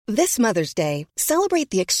This Mother's Day, celebrate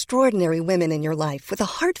the extraordinary women in your life with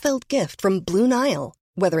a heartfelt gift from Blue Nile.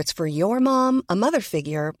 Whether it's for your mom, a mother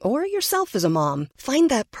figure, or yourself as a mom, find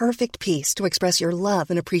that perfect piece to express your love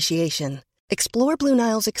and appreciation. Explore Blue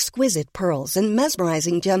Nile's exquisite pearls and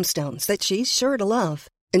mesmerizing gemstones that she's sure to love.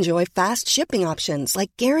 Enjoy fast shipping options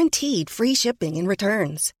like guaranteed free shipping and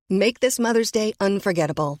returns. Make this Mother's Day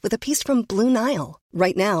unforgettable with a piece from Blue Nile.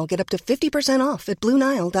 Right now, get up to 50% off at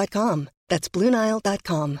BlueNile.com. That's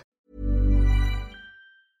BlueNile.com.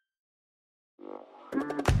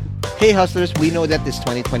 Hey hustlers, we know that this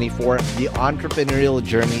 2024, the entrepreneurial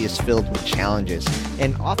journey is filled with challenges.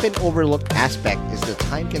 An often overlooked aspect is the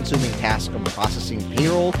time-consuming task of processing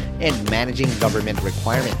payroll and managing government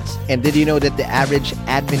requirements. And did you know that the average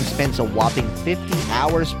admin spends a whopping 50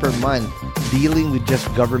 hours per month dealing with just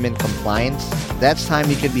government compliance? That's time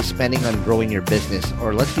you could be spending on growing your business,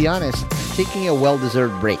 or let's be honest, taking a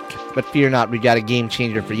well-deserved break. But fear not, we got a game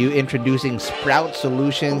changer for you. Introducing Sprout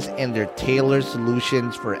Solutions and their tailored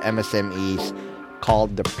solutions for MSMEs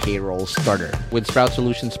called the Payroll Starter. With Sprout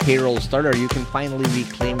Solutions Payroll Starter, you can finally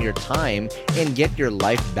reclaim your time and get your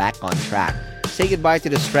life back on track. Say goodbye to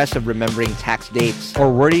the stress of remembering tax dates or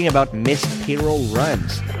worrying about missed payroll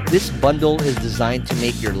runs. This bundle is designed to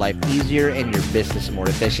make your life easier and your business more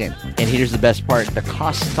efficient. And here's the best part. The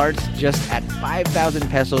cost starts just at 5,000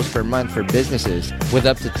 pesos per month for businesses with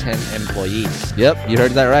up to 10 employees. Yep, you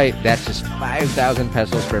heard that right. That's just 5,000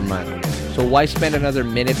 pesos per month. So why spend another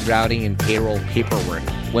minute drowning in payroll paperwork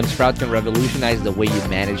when Sprout can revolutionize the way you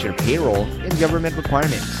manage your payroll and government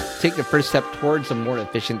requirements? Take the first step towards a more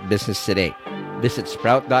efficient business today. Visit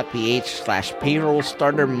sprout.ph/payroll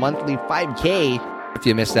starter monthly 5K. If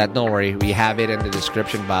you missed that, don't worry. We have it in the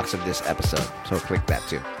description box of this episode. So click that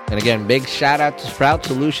too. And again, big shout out to Sprout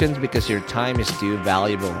Solutions because your time is too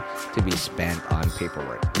valuable to be spent on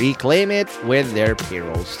paperwork. Reclaim it with their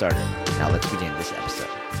payroll starter. Now let's begin this episode.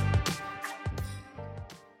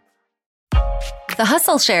 The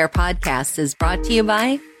Hustle Share podcast is brought to you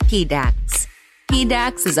by PDAX.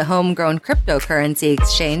 PDAX is a homegrown cryptocurrency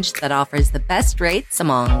exchange that offers the best rates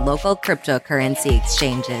among local cryptocurrency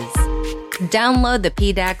exchanges. Download the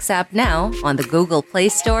PDAX app now on the Google Play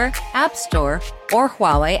Store, App Store, or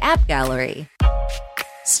Huawei App Gallery.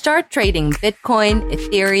 Start trading Bitcoin,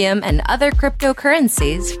 Ethereum, and other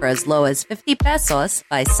cryptocurrencies for as low as 50 pesos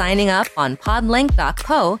by signing up on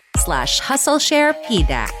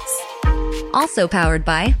podlink.co/hustlesharepdax. Also powered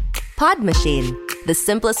by Pod Machine, the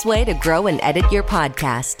simplest way to grow and edit your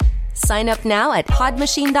podcast. Sign up now at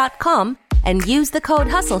podmachine.com and use the code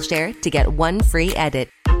HustleShare to get one free edit.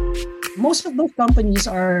 Most of those companies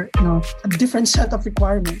are, a different set of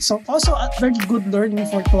requirements. So also a very good learning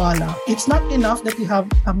for Tuala. It's not enough that you have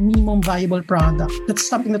a minimum viable product. That's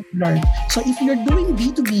something that you learn. So if you're doing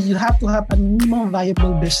B2B, you have to have a minimum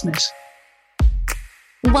viable business.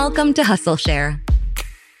 Welcome to Hustle Share,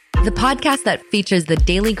 the podcast that features the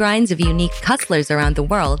daily grinds of unique hustlers around the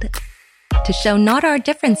world to show not our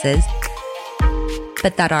differences,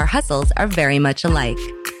 but that our hustles are very much alike.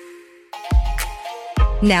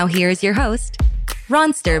 Now here's your host,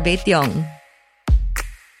 Ronster Baetiong.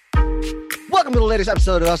 Welcome to the latest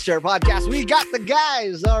episode of the Hustle Share podcast. We got the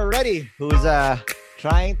guys already who's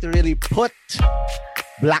trying to really put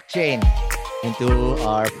blockchain into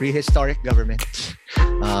our prehistoric government.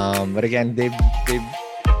 But again,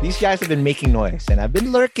 these guys have been making noise, and I've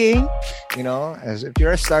been lurking. As if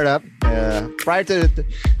you're a startup, prior to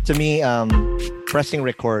me pressing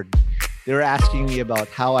record, they were asking me about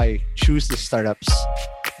how I choose the startups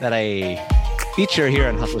that I feature here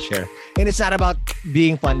on Hustle Share. And it's not about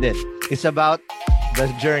being funded. It's about the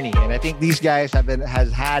journey. And I think these guys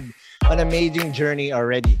has had an amazing journey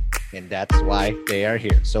already. And that's why they are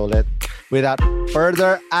here. So without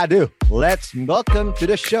further ado, let's welcome to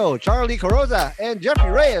the show Charlie Carroza and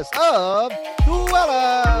Jeffrey Reyes of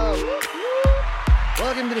Tuala.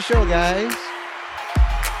 Welcome to the show, guys.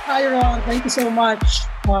 Hi, Ron. Thank you so much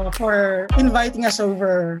for inviting us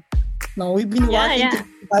over. We've been wanting to be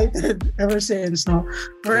invited ever since.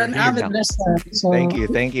 We're an avid listener. So. Thank you.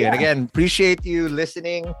 Yeah. And again, appreciate you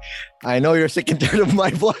listening. I know you're sick and tired of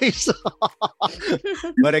my voice.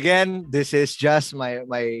 But again, this is just my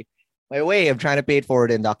way of trying to pay it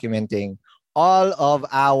forward and documenting all of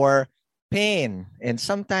our pain and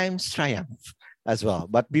sometimes triumph as well.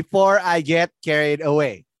 But before I get carried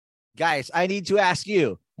away, guys, I need to ask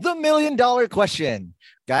you the $1 million question.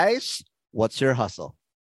 Guys, what's your hustle?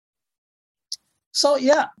 So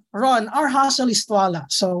Ron, our hustle is Tuala.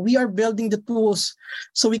 So we are building the tools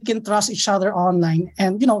so we can trust each other online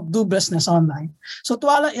and, do business online. So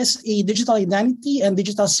Tuala is a digital identity and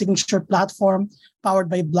digital signature platform powered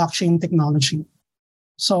by blockchain technology.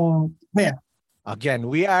 So yeah. Again,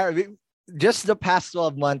 just the past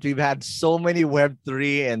 12 months, we've had so many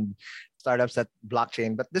Web3 and startups at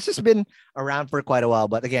blockchain, but this has been around for quite a while.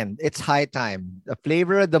 But again, it's high time. The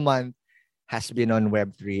flavor of the month has been on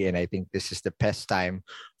Web3, and I think this is the best time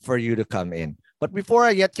for you to come in. But before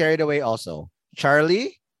I get carried away, also,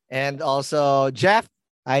 Charlie and also Jeff,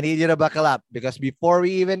 I need you to buckle up, because before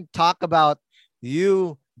we even talk about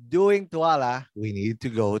you doing Tuala, we need to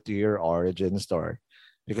go to your origin story,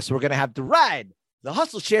 because we're going to have to ride the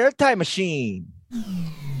Hustle Share Time Machine.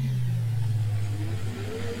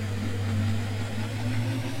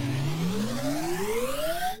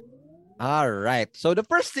 All right. So the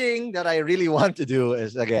first thing that I really want to do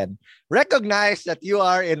is, again, recognize that you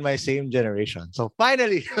are in my same generation. So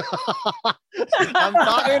finally, I'm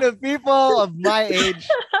talking to people of my age.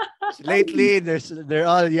 Lately, they're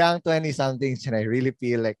all young 20-somethings, and I really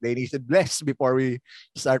feel like they need to bless before we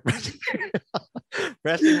start pressing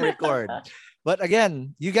record. But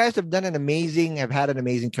again, you guys have had an amazing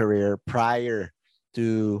career prior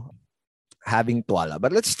to having Tuala.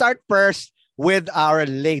 But let's start first with our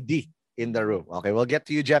lady in the room. Okay, we'll get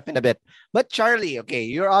to you, Jeff, in a bit. But Charlie, okay,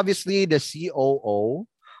 you're obviously the COO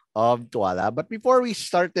of Tuala. But before we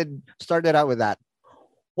started out with that,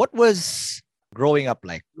 what was growing up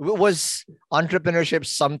like? Was entrepreneurship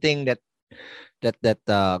something that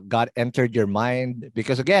got entered your mind?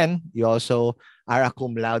 Because again, you also are a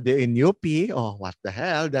cum laude in UP. Oh, what the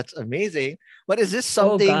hell? That's amazing. But is this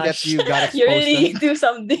something that you got exposed You really to? do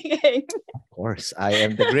something. Of course, I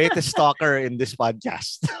am the greatest stalker in this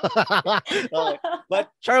podcast. Okay. But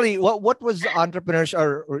Charlie, what was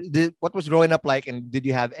entrepreneurship, what was growing up like, and did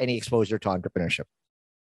you have any exposure to entrepreneurship?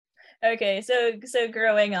 Okay, so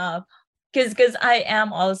growing up, because I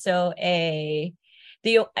am also an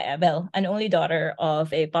only daughter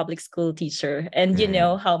of a public school teacher, and you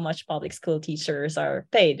know how much public school teachers are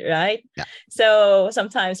paid, right? Yeah. So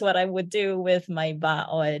sometimes what I would do with my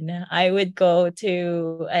baon, I would go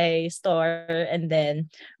to a store and then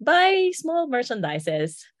buy small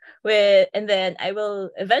merchandises and then I will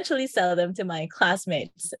eventually sell them to my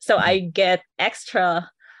classmates. So I get extra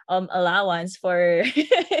allowance for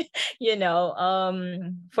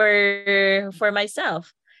for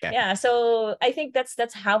myself. Yeah, so I think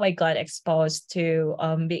that's how I got exposed to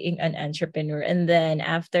being an entrepreneur. And then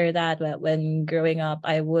after that, when growing up,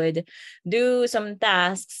 I would do some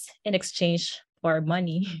tasks in exchange for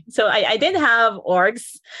money. So I didn't have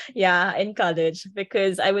orgs, in college,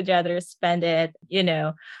 because I would rather spend it,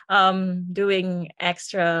 doing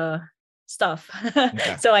extra stuff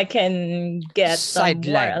so I can get some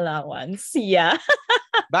more allowance. Yeah.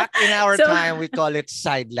 Back in our time, we call it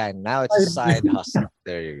sideline. Now it's a side hustle.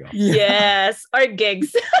 There you go. Yes. Or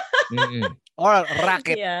gigs. Or a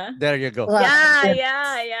racket. Yeah. There you go. Yeah.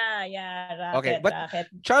 Racket, okay, but racket.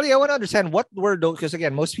 Charlie, I want to understand what were those, because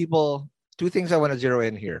again, most people, two things I want to zero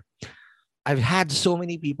in here. I've had so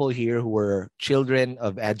many people here who were children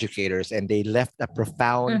of educators, and they left a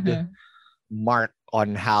profound mark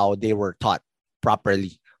on how they were taught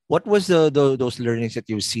properly. What was those learnings that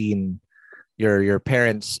you've seen your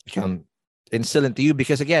parents instill into you?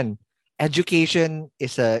 Because again, education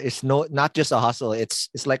is not just a hustle. It's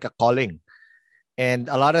like a calling, and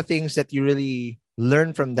a lot of things that you really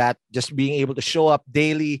learn from that, just being able to show up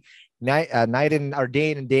daily, day in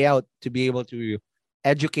and day out, to be able to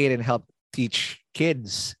educate and help teach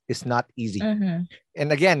kids is not easy.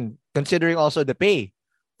 And again, considering also the pay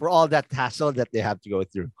for all that hassle that they have to go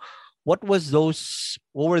through. What were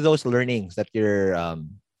those learnings that your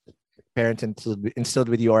parents instilled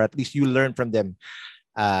with you, or at least you learned from them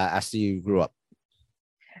as you grew up?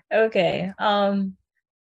 Okay.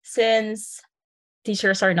 Since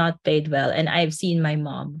teachers are not paid well, and I've seen my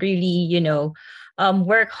mom really,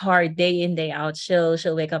 work hard day in, day out. She'll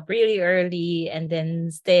wake up really early and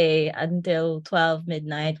then stay until 12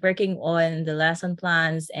 midnight working on the lesson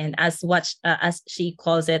plans and as she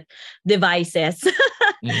calls it, devices.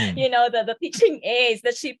 The teaching aids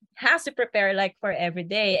that she has to prepare like for every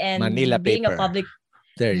day. And Manila being paper. a public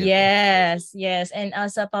Yes. And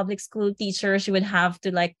as a public school teacher, she would have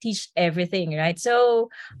to like teach everything, right? So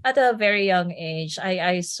at a very young age,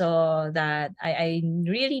 I saw that I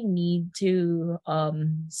really need to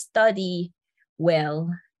study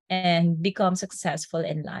well and become successful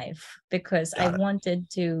in life, because I wanted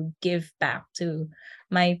to give back to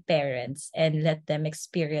my parents and let them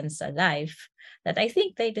experience a life that I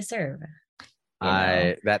think they deserve.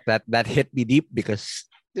 That hit me deep, because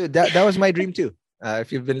dude, that was my dream too.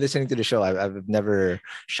 If you've been listening to the show, I've never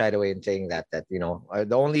shied away in saying that the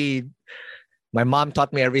only My mom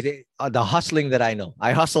taught me everything, the hustling that I know.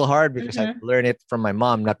 I hustle hard because I Mm-hmm. learned it from my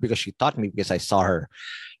mom, not because she taught me, because I saw her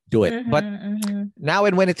do it. But Mm-hmm. Mm-hmm. now,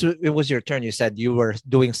 and when it was your turn, you said you were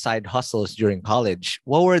doing side hustles during college.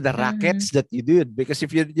 What were the Mm-hmm. rackets that you did? Because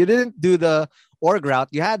if you didn't do the org route,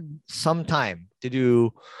 you had some time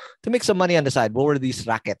to make some money on the side. What were these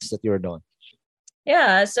rackets that you were doing?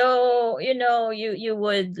 Yeah, so you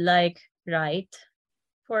would like write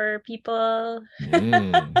for people.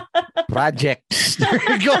 Mm, projects. There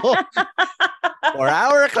you go. For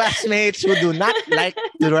our classmates who do not like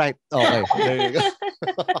to write. Okay, there you go.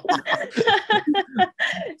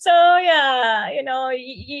 So yeah,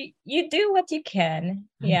 you do what you can.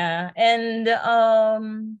 Yeah. And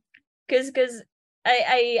because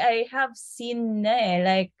I have seen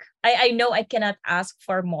like I know I cannot ask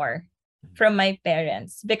for more from my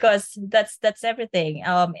parents because that's everything.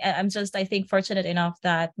 I'm just, I think, fortunate enough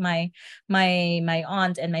that my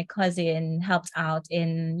aunt and my cousin helped out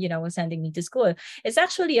in sending me to school. It's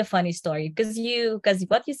actually a funny story because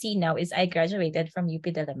what you see now is I graduated from UP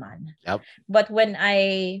Diliman. Yep. But when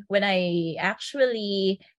I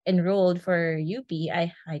actually enrolled for UP,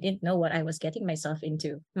 I didn't know what I was getting myself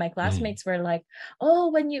into. My classmates were like, "Oh,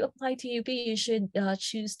 when you apply to UP, you should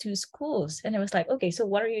choose two schools." And I was like, "Okay, so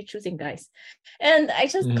what are you choosing, guys?" And I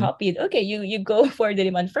just Mhm. copied. Okay, you go for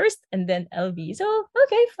Diliman first, and then LB. So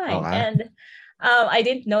okay, fine. Okay. And I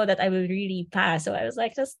didn't know that I will really pass, so I was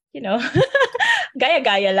like, just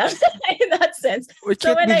gaya-gaya lang in that sense. We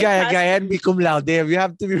So can't when be I passed, gaya-gaya and be cum laude. We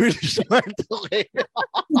have to be really smart. Okay.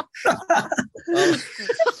 Oh.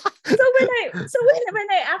 so when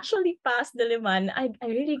I actually passed the Liman, I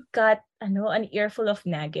really got an earful of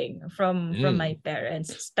nagging from my parents,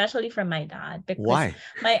 especially from my dad, because Why?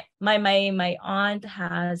 my aunt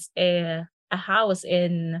has a house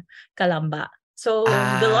in Calamba. So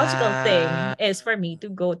the logical thing Ah, is for me to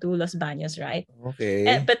go to Los Baños, right?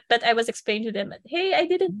 okay. But I was explaining to them, hey, I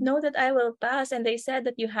didn't know that I will pass, and they said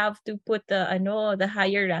that you have to put the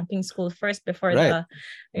higher ranking school first before Right. the,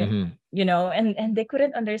 Mm-hmm. and they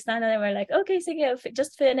couldn't understand, and they were like, okay, sige,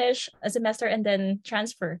 just finish a semester and then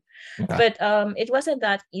transfer. Okay. But it wasn't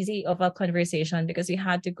that easy of a conversation because we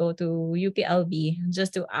had to go to UPLB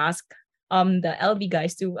just to ask the LB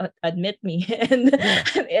guys to admit me, and Yeah.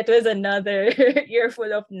 it was another earful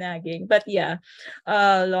of nagging. But yeah,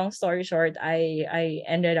 long story short, I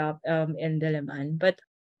ended up in Diliman, but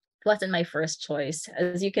it wasn't my first choice.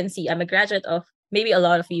 As you can see, I'm a graduate of, maybe a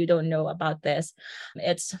lot of you don't know about this.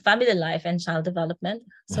 It's family life and child development.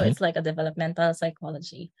 So Mhm. it's like a developmental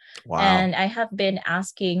psychology. Wow. And I have been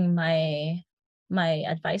asking my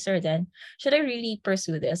advisor then, should I really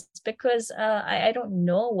pursue this? Because I don't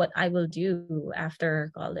know what I will do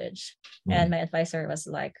after college. And Mhm. my advisor was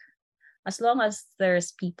like, as long as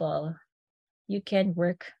there's people, you can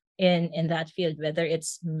work in that field, whether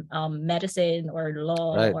it's medicine or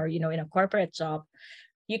law Right. or in a corporate job,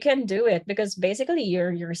 you can do it because basically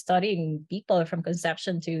you're studying people from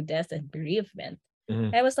conception to death and bereavement.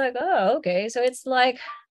 Mhm. I was like, oh, okay. So it's like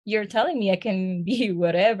you're telling me I can be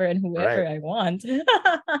whatever and whoever Right. I want.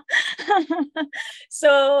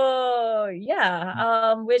 So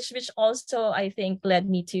yeah, which also I think led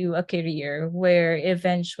me to a career where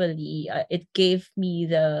eventually it gave me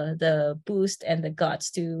the boost and the guts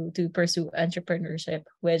to pursue entrepreneurship,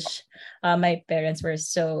 which my parents were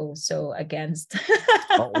so against.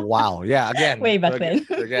 Oh, wow. Yeah. Way back then.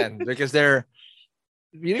 Again, because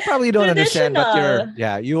you probably don't understand, but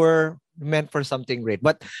Traditional. you were meant for something great.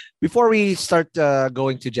 But before we start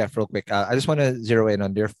going to Jeff real quick, I just want to zero in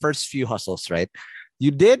on your first few hustles, right?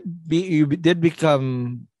 You did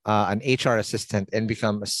become an HR assistant and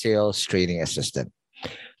become a sales training assistant.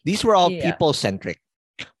 These were all Yeah. people centric.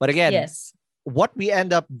 But again, Yes. what we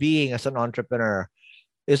end up being as an entrepreneur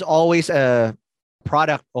is always a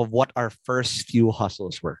product of what our first few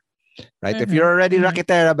hustles were, right? If you're already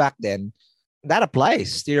Raketera back then, that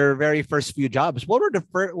applies to your very first few jobs. What were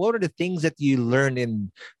the things that you learned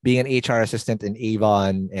in being an HR assistant in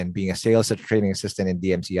Avon and being a sales and training assistant in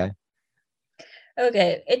DMCI?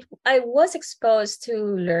 Okay. I was exposed to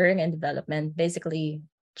learning and development, basically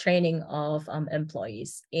training of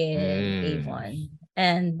employees in Mm. Avon.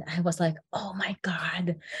 And I was like, oh my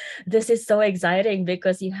God, this is so exciting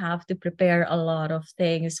because you have to prepare a lot of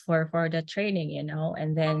things for the training,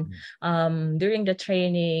 and then during the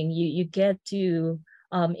training you get to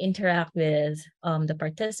interact with the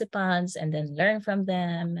participants and then learn from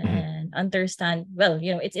them Mhm. and understand. Well,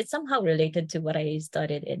 it's somehow related to what I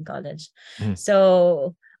studied in college. Mhm.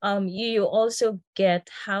 So you also get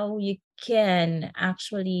how you can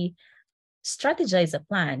actually strategize a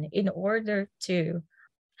plan in order to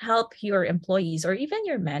help your employees or even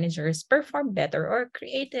your managers perform better or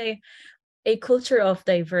create a culture of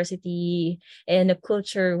diversity and a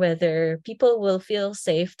culture where people will feel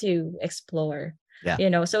safe to explore.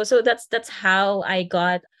 Yeah. So that's how I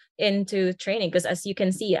got into training, because as you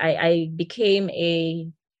can see, I became a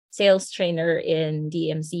sales trainer in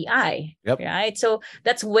DMCI. Yep. Right. So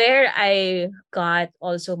that's where I got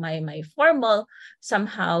also my formal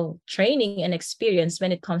somehow training and experience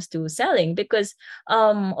when it comes to selling, because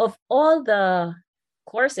of all the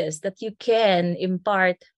courses that you can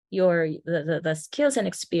impart the skills and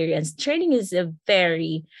experience, training is a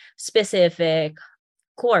very specific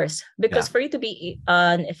course, because for you to be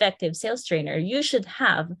an effective sales trainer, you should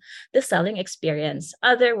have the selling experience.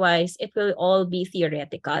 Otherwise, it will all be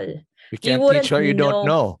theoretical. You can't teach what you don't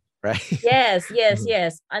know, right? Yes.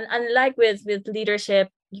 And unlike with leadership,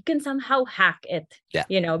 you can somehow hack it.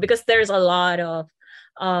 Yeah. Because there's a lot of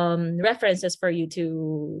references for you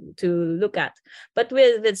to look at. But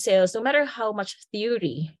with sales, no matter how much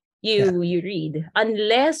theory you read,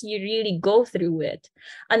 unless you really go through it,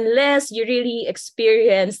 unless you really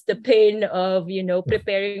experience the pain of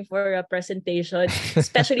preparing for a presentation,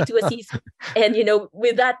 especially to a C-suite, and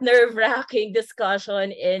with that nerve-wracking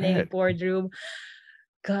discussion in a boardroom,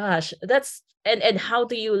 gosh, that's and how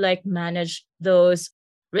do you mange those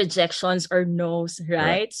rejections or no's,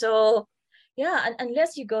 right? So yeah,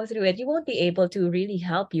 unless you go through it, you won't be able to really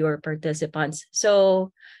help your participants.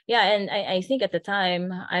 So yeah, and I think at the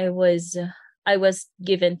time I was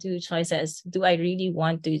given two choices. Do I really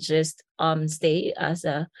want to just stay as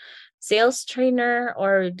a sales trainer,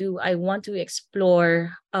 or do I want to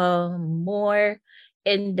explore more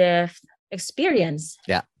in-depth experience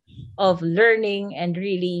of learning and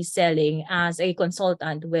really selling as a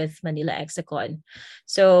consultant with Manila Exicon?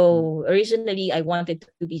 So originally I wanted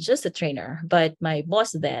to be just a trainer, but my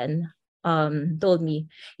boss then told me,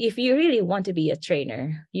 if you really want to be a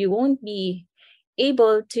trainer, you won't be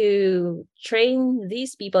able to train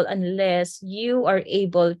these people unless you are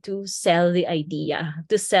able to sell the idea,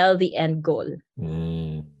 to sell the end goal.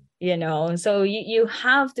 So you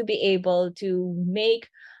have to be able to make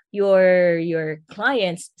your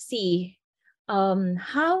clients see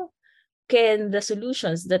how can the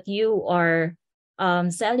solutions that you are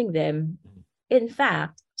selling them in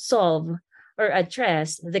fact solve or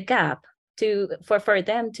address the gap for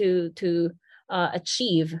them to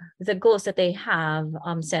achieve the goals that they have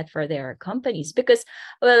set for their companies. Because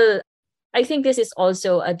I think this is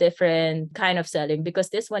also a different kind of selling, because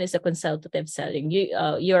this one is a consultative selling.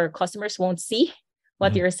 Your customers won't see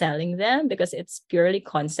what you're selling them, because it's purely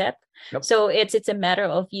concept. Yep. So it's a matter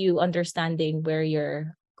of you understanding where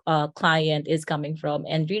your client is coming from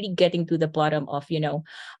and really getting to the bottom of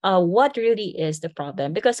what really is the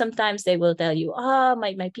problem. Because sometimes they will tell you,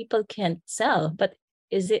 my people can't sell, but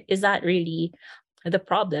is that really the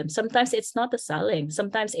problem? Sometimes it's not the selling,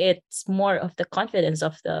 sometimes it's more of the confidence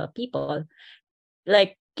of the people.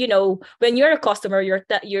 Like, when you're a customer,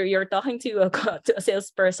 you're talking to a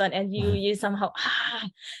salesperson, and you somehow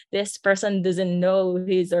this person doesn't know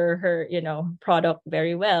his or her product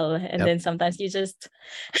very well, and then sometimes you just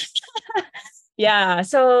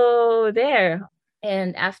so there.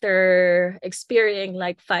 And after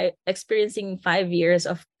experiencing 5 years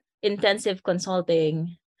of intensive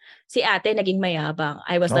consulting, si ate naging mayabang.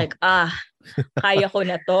 I was like, kaya ko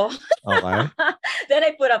na to. Okay. Then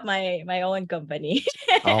I put up my own company.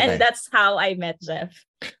 And that's how I met Jeff.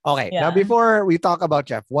 Okay. Yeah. Now, before we talk about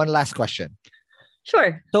Jeff, one last question.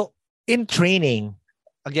 Sure. So in training,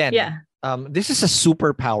 again, this is a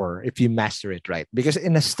superpower if you master it right. Because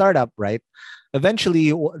in a startup, right,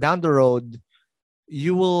 eventually down the road,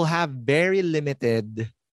 you will have very limited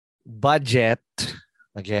budget.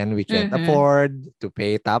 Again, we can't afford to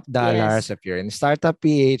pay top dollars. If you're in Startup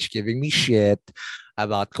PH giving me shit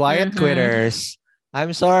about quiet quitters,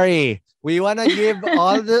 I'm sorry. We want to give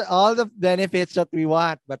all the benefits that we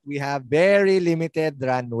want, but we have very limited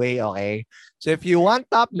runway, okay? So if you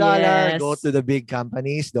want top dollar, go to the big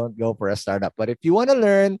companies. Don't go for a startup. But if you want to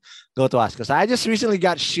learn, go to us. Because I just recently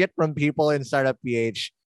got shit from people in Startup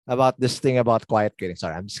PH about this thing about quiet quitting.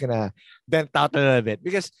 Sorry, I'm just gonna vent out a little bit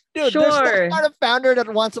because, dude, there's not a founder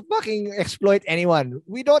that wants to fucking exploit anyone.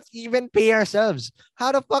 We don't even pay ourselves.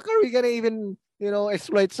 How the fuck are we gonna even,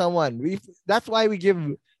 exploit someone? That's why we give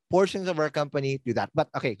portions of our company to that. But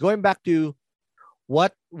okay, going back to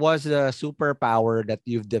what was the superpower that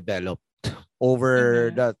you've developed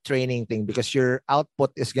over the training thing, because your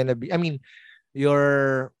output is gonna be,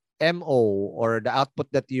 your MO or the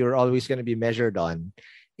output that you're always gonna be measured on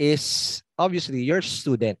is obviously your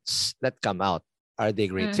students that come out. Are they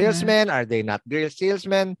great Mm-hmm. salesmen? Are they not great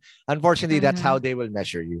salesmen? Unfortunately, that's how Mm-hmm. they will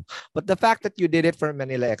measure you. But the fact that you did it for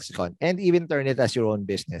Manila Lexicon and even turn it as your own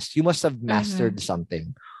business, you must have Mm-hmm. mastered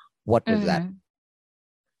something. What was that? Mm-hmm.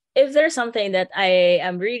 If there's something that I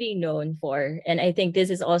am really known for, and I think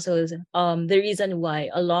this is also the reason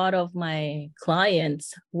why a lot of my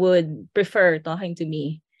clients would prefer talking to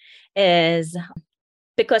me, is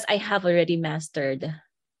because I have already mastered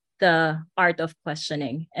the art of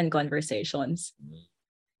questioning and conversations.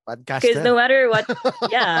 Because Podcaster. no matter what,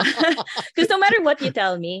 yeah, because no matter what you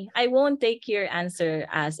tell me, I won't take your answer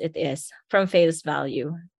as it is from face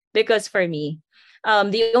value. Because for me,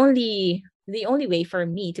 the only way for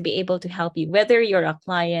me to be able to help you, whether you're a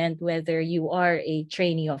client, whether you are a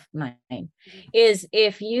trainee of mine, is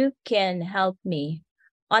if you can help me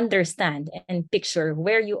understand and picture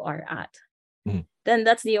where you are at, Mhm. then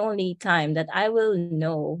that's the only time that I will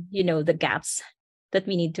know, the gaps that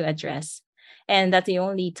we need to address. And that's the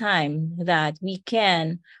only time that we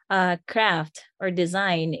can craft or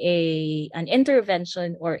design an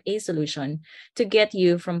intervention or a solution to get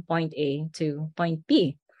you from point A to point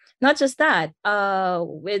B. Not just that,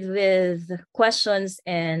 with questions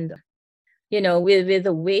and with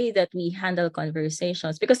the way that we handle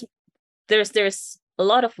conversations, because there's a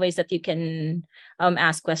lot of ways that you can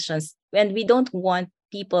ask questions, and we don't want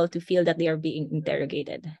people to feel that they are being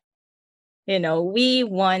interrogated. We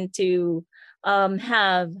want to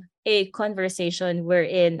have a conversation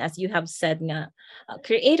wherein, as you have said nga,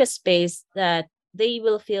 create a space that they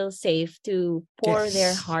will feel safe to pour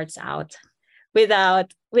their Yes. hearts out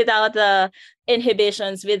without the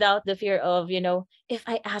inhibitions, without the fear of, if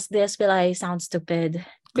I ask this, will I sound stupid?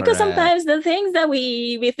 Because Correct. sometimes the things that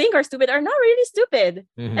we think are stupid are not really stupid,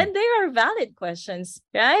 Mhm. and they are valid questions,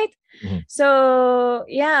 right? Mhm. So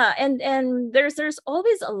yeah, and there's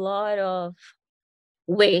always a lot of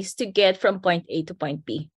ways to get from point A to point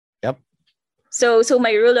B. Yep. So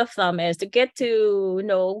my rule of thumb is to get to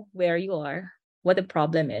know where you are, what the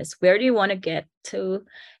problem is, where do you want to get to,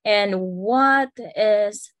 and what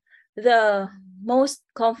is the most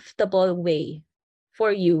comfortable way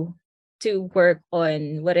for you to work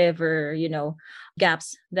on whatever,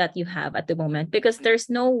 gaps that you have at the moment. Because there's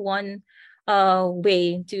no one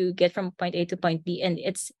way to get from point A to point B. And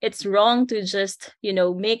it's wrong to just,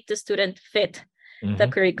 make the student fit the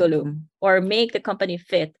Mhm. curriculum or make the company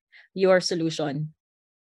fit your solution,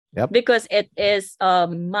 Yep. because it is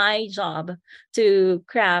my job to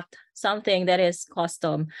craft something that is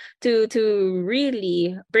custom to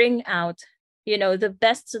really bring out the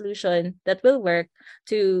best solution that will work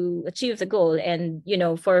to achieve the goal, and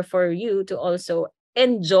for you to also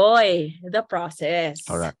enjoy the process.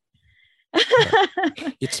 Correct.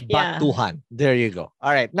 It's Yeah. Batuhan. There you go.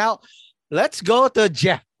 All right. Now, let's go to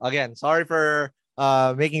Jeff. Again, sorry for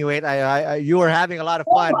making you wait. You were having a lot of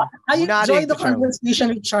fun I nodding enjoyed the to Charlie. conversation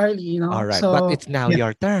with Charlie, All right, but So it's now yeah.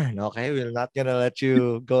 your turn. Okay, we're not gonna let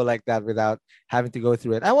you go like that without having to go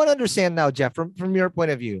through it. I want to understand now, Jeff, from your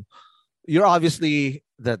point of view. You're obviously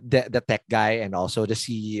the tech guy and also the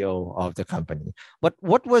CEO of the company. But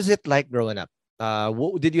what was it like growing up?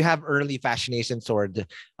 Did you have early fascinations toward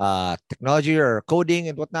technology or coding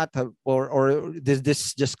and whatnot, or did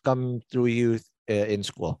this just come through you in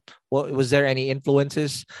school? Well, was there any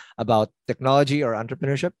influences about technology or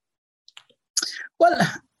entrepreneurship? Well,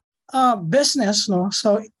 business, no.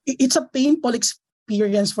 So it's a painful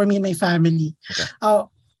experience for me and my family. Okay.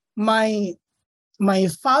 My my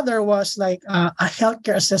father was like a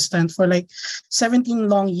healthcare assistant for like 17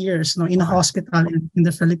 long years, no, in a Okay. hospital in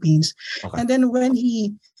the Philippines. Okay. And then when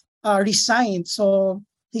he resigned, so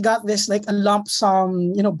he got this like a lump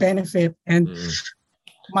sum, benefit. And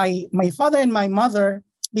Mm. my father and my mother,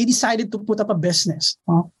 they decided to put up a business,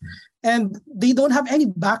 and they don't have any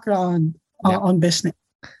background Yeah. on business.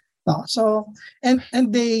 So and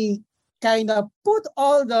they kind of put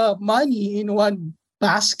all the money in one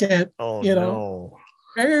basket, Oh you know, no.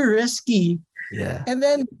 very risky. Yeah. And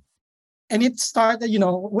then it started,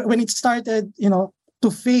 when it started, to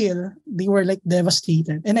fail, they were like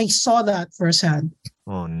devastated. And I saw that firsthand,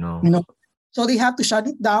 Oh no. So they had to shut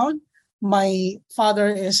it down. My father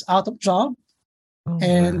is out of job, Oh,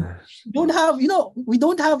 and gosh. we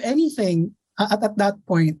don't have anything at that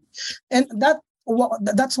point. And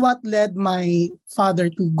that's what led my father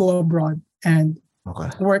to go abroad and Okay.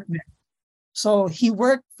 work there. So he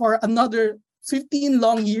worked for another 15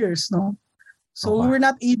 long years, no? So we Okay. were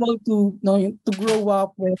not able to, to grow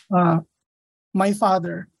up with my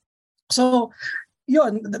father. So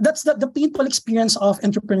that's the painful experience of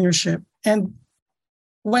entrepreneurship. And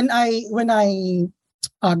when I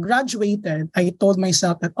graduated, I told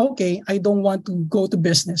myself that, okay, I don't want to go to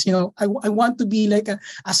business. I want to be like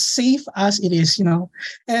as safe as it is,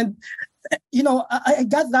 And, I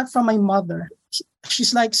got that from my mother.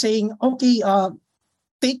 She's like saying, okay,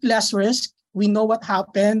 take less risk. We know what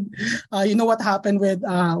happened. You know what happened with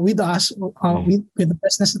us, with the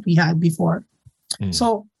business that we had before.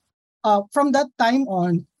 So from that time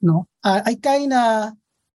on, I kind of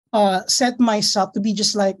set myself to be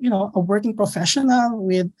just like, a working professional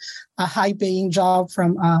with a high-paying job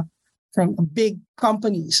from big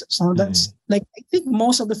companies. So that's like, I think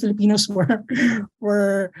most of the Filipinos were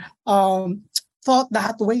thought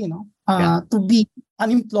that way, to be an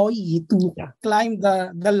employee, to climb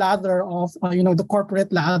the ladder of the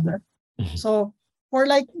corporate ladder. So for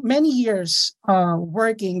like many years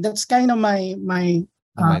working, that's kind of my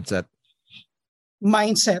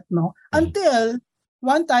mindset, no? Until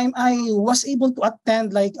one time I was able to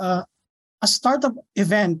attend like a startup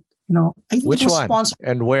event, I think Which it was one? sponsored.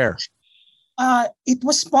 And where? It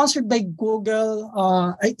was sponsored by Google.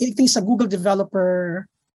 I think it's a Google developer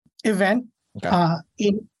event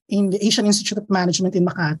in the Asian Institute of Management in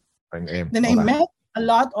Makati. Then I met a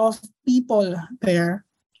lot of people there,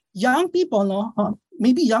 young people,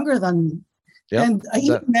 maybe younger than me. Yep. And I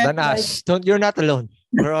even met us. You're not alone.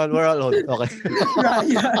 We're all alone. Okay. Right.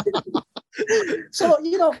 Yeah. So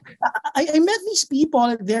I met these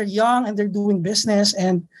people. They're young and they're doing business,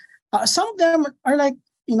 and some of them are like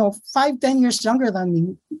 5-10 years younger than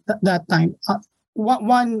me that time.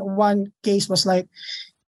 One case was like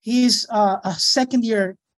he's a second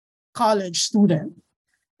year college student,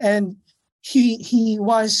 and he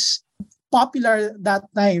was popular that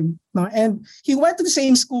time, and he went to the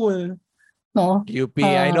same school. UP.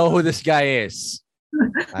 I know who this guy is.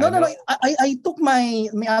 No. I took my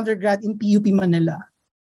undergrad in PUP Manila.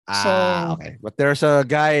 Okay. But there's a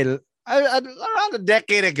guy around a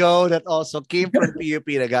decade ago that also came from PUP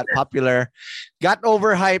that got popular, got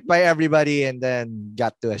overhyped by everybody, and then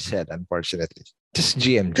got to his head, unfortunately. Just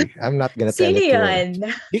GMG. I'm not gonna tell it.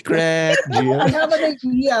 Secret.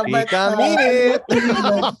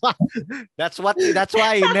 That's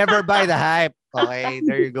why you never buy the hype. Okay,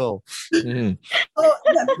 there you go. Mm-hmm. So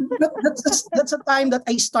that's a time that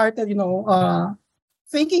I started,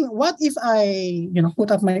 thinking, what if I,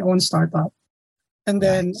 put up my own startup, and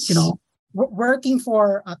then, working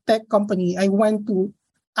for a tech company. I went to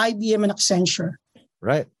IBM and Accenture.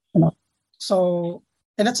 Right. So,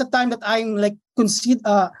 and that's a time that I'm like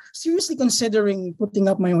seriously considering putting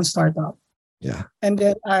up my own startup. Yeah. And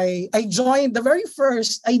then I joined the very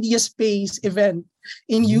first Idea Space event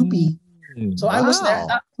in UP. So I was there.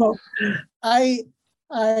 So I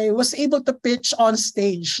was able to pitch on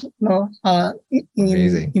stage,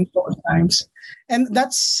 in those times, and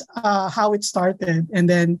that's how it started. And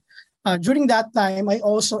then during that time, I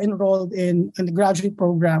also enrolled in the graduate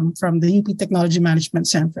program from the UP Technology Management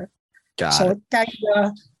Center. So it kind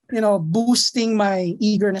of, boosting my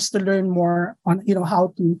eagerness to learn more on,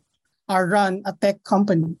 how to run a tech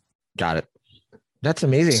company. Got it. That's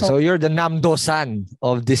amazing. So you're the Namdo-san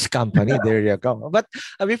of this company. There you go. But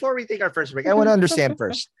before we take our first break, I want to understand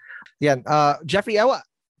first. Yeah, Jeffrey,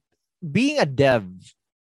 being a dev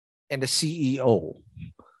and a CEO,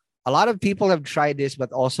 a lot of people have tried this,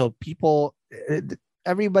 but also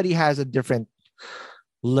everybody has a different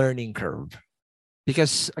learning curve.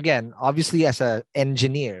 Because again, obviously as an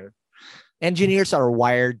engineer, engineers are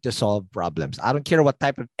wired to solve problems. I don't care what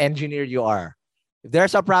type of engineer you are. If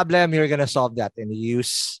there's a problem, you're going to solve that and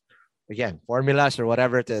use, again, formulas or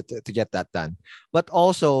whatever to get that done. But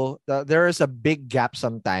also, there is a big gap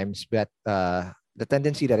sometimes that the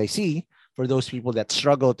tendency that I see for those people that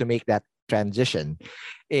struggle to make that transition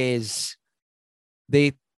is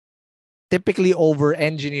they typically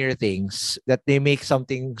over-engineer things, that they make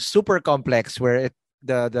something super complex where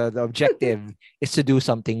the objective is to do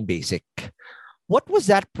something basic. What was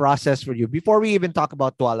that process for you before we even talk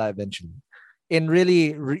about Tuala eventually? In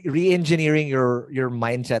really re-engineering your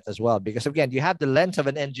mindset as well, because again, you have the lens of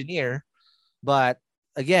an engineer, but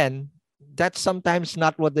again, that's sometimes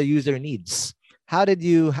not what the user needs. How did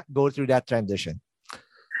you go through that transition?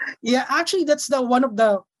 Yeah, actually, that's one of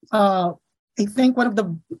the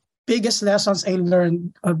biggest lessons I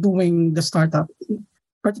learned doing the startup,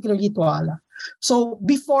 particularly Tuala. So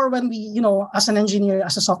before, when we, as an engineer,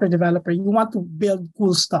 as a software developer, you want to build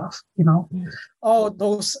cool stuff, oh,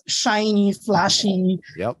 those shiny, flashy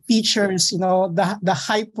features, the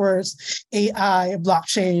hypers, AI,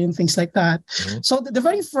 blockchain, things like that. So the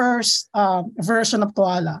very first version of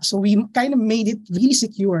Toala, so we kind of made it really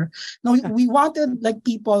secure. Now we wanted like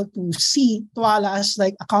people to see Toala as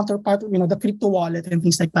like a counterpart of, the crypto wallet and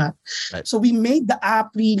things like that. Right. So we made the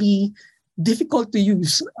app really difficult to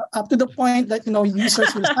use, up to the point that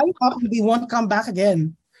users will sign up and they won't come back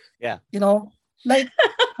again. Yeah. Like,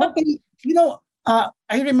 okay, I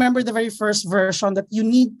remember the very first version that you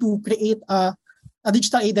need to create a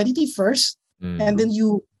digital identity first, and then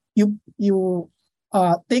you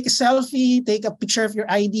take a selfie, take a picture of your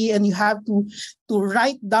ID, and you have to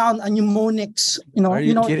write down a mnemonics. Are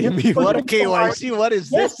you kidding me? What a KYC? What is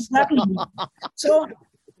this? Yes, exactly. So,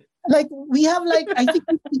 like, we have like, I think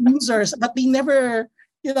 50 users, but they never,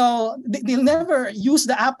 they'll never use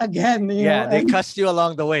the app again. They cussed you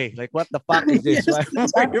along the way. Like, what the fuck is this? Yes,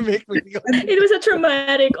 exactly. It was a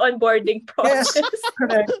traumatic onboarding process. Yes,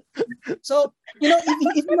 correct. So,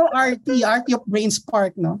 if you know RT of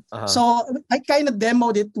BrainSpark, so I kind of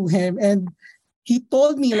demoed it to him, and he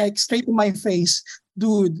told me like straight to my face,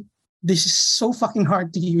 dude, this is so fucking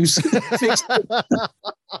hard to use.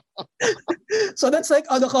 So that's like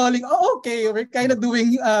the calling. Oh, okay, we're kind of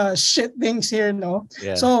doing shit things here, no?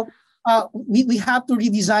 Yeah. So we have to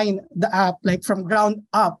redesign the app like from ground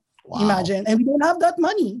up. Wow. Imagine, and we don't have that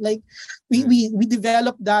money. Like we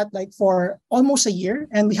developed that like for almost a year,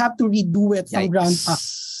 and we have to redo it from ground up.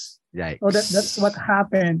 Yikes. So that's what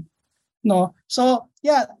happened. No, so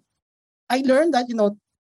yeah, I learned that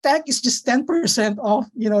tech is just 10% of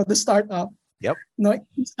the startup. Yep.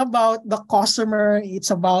 It's about the customer. It's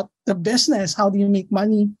about the business. How do you make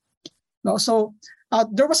money? So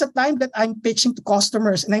there was a time that I'm pitching to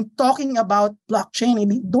customers and I'm talking about blockchain,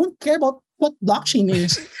 and they don't care about what blockchain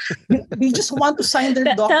is. They just want to sign their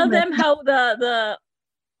document. Tell them how the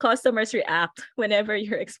customers react whenever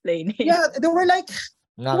you're explaining. Yeah, they were like,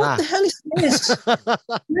 what the hell is this?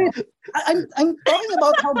 I'm talking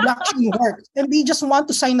about how blockchain works, and they just want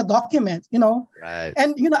to sign a document, Right.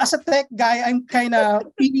 And as a tech guy, I'm kind of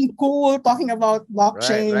feeling cool talking about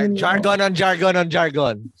blockchain. Right. Jargon on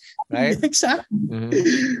jargon, right? Exactly.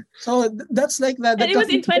 Mm-hmm. So that's like that. And it was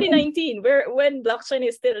in 2019, when blockchain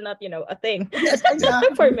is still not, a thing. Yes,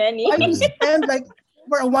 exactly. For many. I will spend like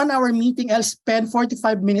for a 1-hour meeting, I'll spend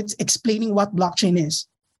 45 minutes explaining what blockchain is.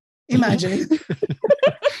 Imagine.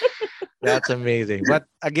 That's amazing. But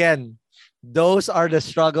again, those are the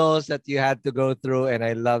struggles that you had to go through, and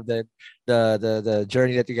I love the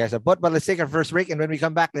journey that you guys have put. But let's take our first break, and when we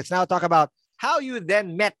come back, let's now talk about how you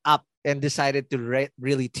then met up and decided to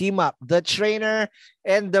really team up, the trainer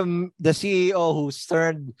and the CEO who's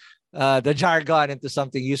turned the jargon into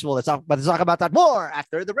something useful. Let's talk about that more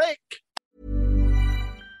after the break.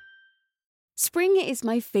 Spring is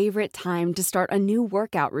my favorite time to start a new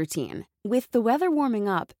workout routine. With the weather warming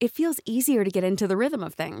up, it feels easier to get into the rhythm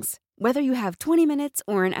of things. Whether you have 20 minutes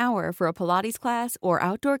or an hour for a Pilates class or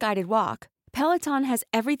outdoor guided walk, Peloton has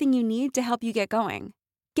everything you need to help you get going.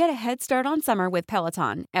 Get a head start on summer with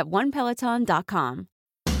Peloton at onepeloton.com.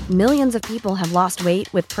 Millions of people have lost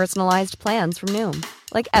weight with personalized plans from Noom.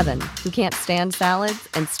 Like Evan, who can't stand salads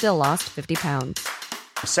and still lost 50 pounds.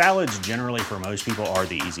 Salads generally for most people are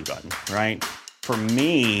the easy button, right? For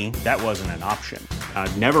me, that wasn't an option. I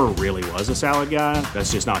never really was a salad guy.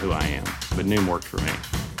 That's just not who I am. But Noom worked for me.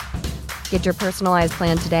 Get your personalized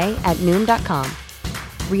plan today at Noom.com.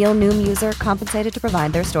 Real Noom user compensated to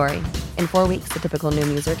provide their story. In 4 weeks, the typical Noom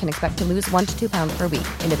user can expect to lose 1 to 2 pounds per week.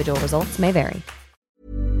 Individual results may vary.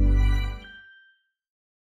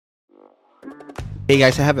 Hey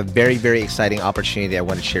guys, I have a very, very exciting opportunity I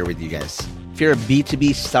want to share with you guys. If you're a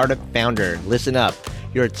B2B startup founder, listen up.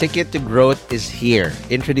 Your ticket to growth is here.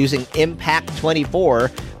 Introducing Impact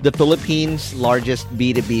 24, the Philippines' largest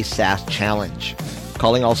B2B SaaS challenge.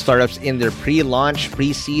 Calling all startups in their pre-launch,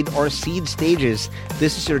 pre-seed, or seed stages,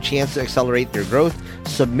 this is your chance to accelerate your growth.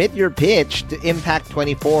 Submit your pitch to Impact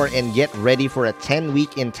 24 and get ready for a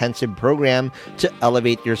 10-week intensive program to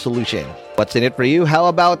elevate your solution. What's in it for you? How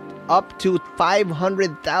about up to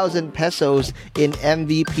 500,000 pesos in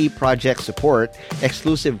MVP project support,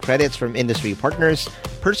 exclusive credits from industry partners,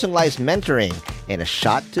 personalized mentoring, and a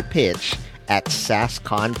shot to pitch at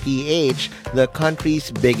SaaSCon PH, the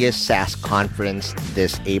country's biggest SaaS conference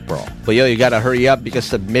this April. But you gotta hurry up because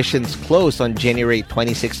submissions close on January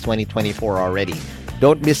 26, 2024 already.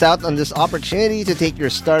 Don't miss out on this opportunity to take your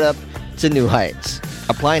startup to new heights.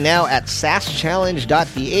 Apply now at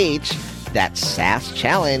saaschallenge.ph. That's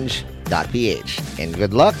saaschallenge.ph. And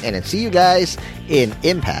good luck, and see you guys in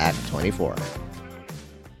Impact 24.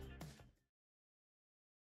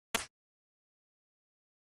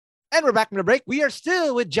 And we're back from the break. We are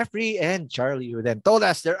still with Jeffrey and Charlie, who then told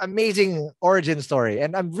us their amazing origin story.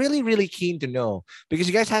 And I'm really, really keen to know, because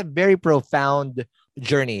you guys have very profound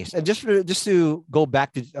journeys. And just to go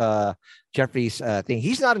back to Jeffrey's thing,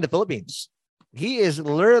 he's not in the Philippines. He is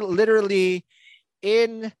literally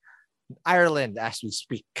in Ireland as we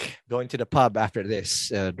speak, going to the pub after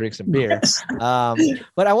this, drink some beer.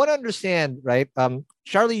 But I want to understand, right?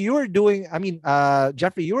 Charlie,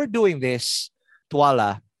 Jeffrey, you were doing this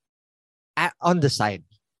Tuala on the side.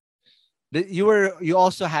 You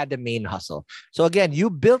also had the main hustle. So again, you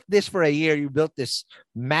built this for a year. You built this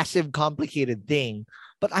massive, complicated thing.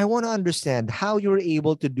 But I want to understand how you were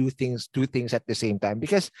able to do things at the same time,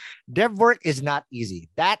 because dev work is not easy.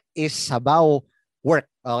 That is sabaw work.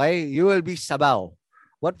 Okay, you will be sabaw.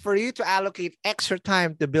 But for you to allocate extra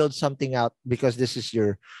time to build something out, because this is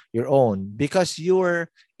your own, because you were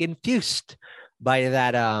infused by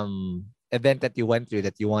that event that you went through,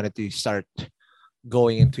 that you wanted to start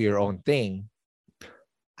going into your own thing.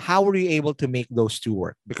 How were you able to make those two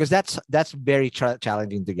work? Because that's very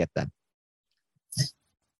challenging to get done.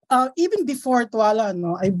 Even before Tuala,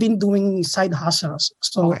 I've been doing side hustles.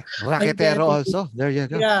 So Raketero also. There you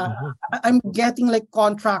go. Yeah, I'm getting like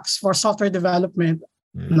contracts for software development.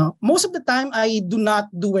 Most of the time I do not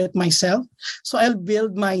do it myself. So I'll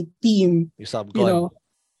build my team. You subcon.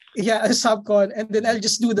 Yeah, a subcon, and then I'll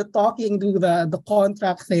just do the talking, do the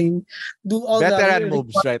contract thing, do all veteran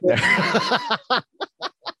moves right there.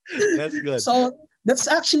 That's good. So that's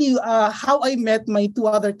actually how I met my two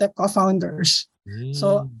other tech co-founders.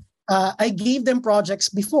 So I gave them projects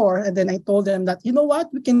before, and then I told them that, you know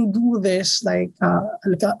what, we can do this like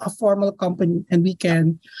a formal company, and we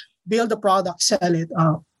can build a product, sell it,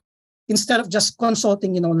 instead of just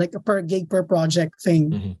consulting, like a per gig per project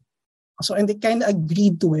thing. Mm-hmm. So, and they kind of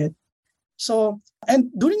agreed to it. So,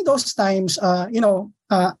 and during those times, I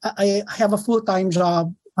have a full-time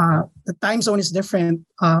job. The time zone is different.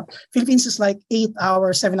 Philippines is like 8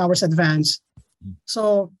 hours, 7 hours advance.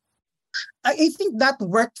 So I think that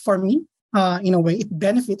worked for me in a way. It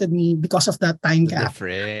benefited me because of that time gap.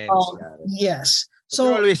 Yes. So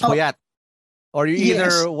you're always puyat. Or you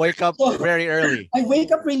either wake up very early. I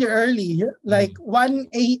wake up really early, like 1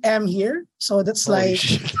 a.m. here. So that's like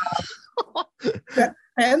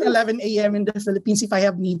 10, 11 a.m. in the Philippines if I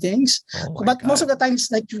have meetings. But most of the time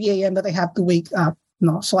it's like 3 a.m. that I have to wake up.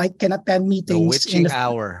 So I can attend meetings. The witching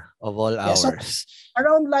hour of all hours. So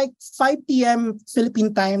around like 5 p.m.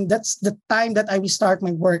 Philippine time, that's the time that I will start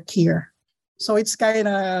my work here. So it's kind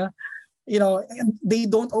of, they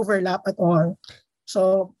don't overlap at all.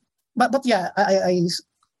 So, but yeah,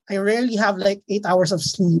 I rarely have like 8 hours of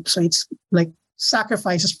sleep. So it's like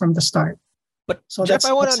sacrifices from the start. But so Jeff,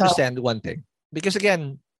 I want to understand one thing. Because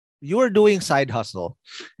again, you were doing side hustle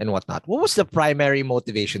and whatnot. What was the primary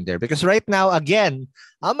motivation there? Because right now, again,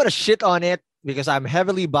 I'm going to shit on it because I'm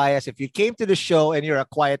heavily biased. If you came to the show and you're a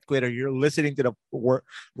quiet quitter, you're listening to the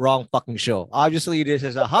wrong fucking show. Obviously, this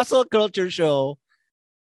is a hustle culture show.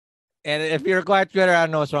 And if you're a quiet quitter, I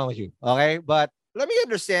don't know what's wrong with you. Okay? But let me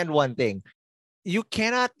understand one thing. You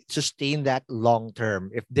cannot sustain that long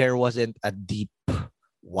term if there wasn't a deep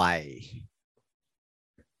why.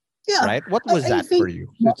 Yeah, right. What was that for you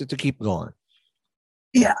to keep going?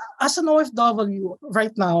 Yeah, as an OFW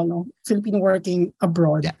right now, Filipino working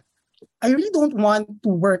abroad, I really don't want to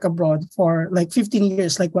work abroad for like 15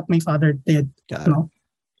 years, like what my father did.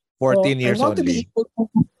 14 years I want only. To be able to,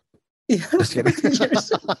 Just kidding.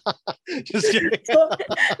 Just kidding. So,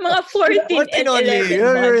 mga 14 and 11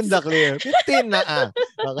 You're in the clear. 15 na.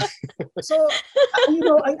 Okay. So,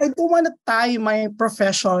 I don't want to tie my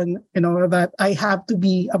profession, that I have to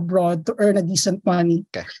be abroad to earn a decent money.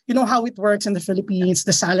 Okay. You know how it works in the Philippines,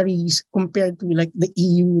 the salaries compared to like the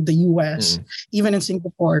EU, the US, even in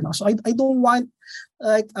Singapore. So I don't want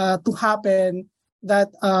to happen that,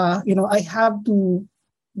 I have to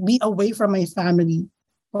be away from my family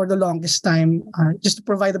for the longest time, just to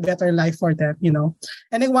provide a better life for them,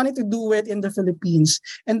 And I wanted to do it in the Philippines.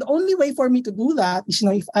 And the only way for me to do that is,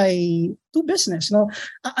 if I do business,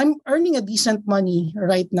 I'm earning a decent money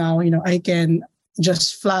right now. I can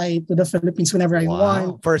just fly to the Philippines whenever I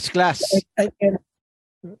want. First class. I can.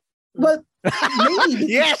 Well, maybe.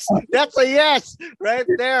 Yes, that's a yes right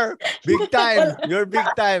there. Big time. You're big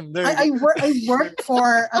time. I work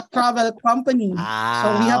for a travel company. So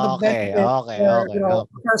we have a benefit for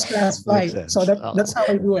first class flight. So that's how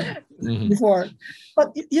I do it before.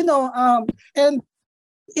 But and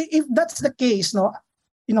if that's the case,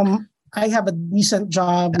 I have a decent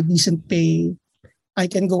job, a decent pay. I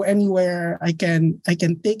can go anywhere. I can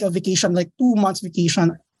take a vacation, like 2 months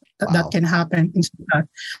vacation. That can happen. That.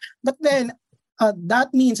 But then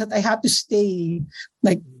that means that I have to stay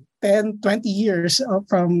like 10, 20 years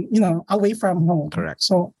from, away from home. Correct.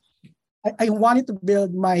 So I wanted to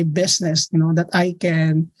build my business, that I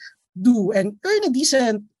can do and earn a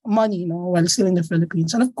decent money, while still in the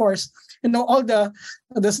Philippines. And of course, all the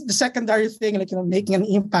secondary thing, like, making an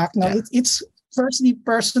impact. Now it's firstly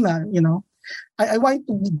personal, I want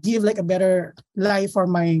to give like a better life for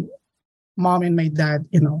my mom and my dad,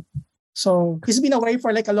 So he's been away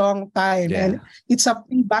for like a long time, and it's a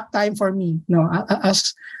payback time for me,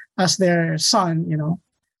 as their son,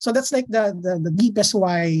 So that's like the deepest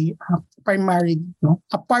why I'm married,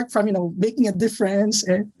 apart from making a difference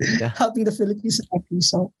and helping the Philippines happy.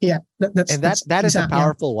 So that's that is a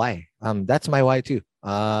powerful why. That's my why too.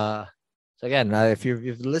 So again, if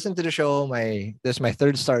you've listened to the show, this is my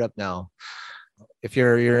third startup now. If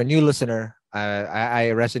you're a new listener,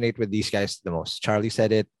 I resonate with these guys the most. Charlie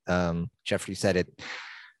said it. Jeffrey said it.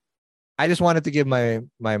 I just wanted to give my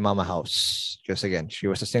mom a house because again, she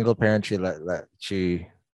was a single parent.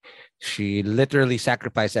 She literally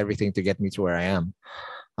sacrificed everything to get me to where I am.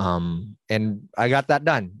 And I got that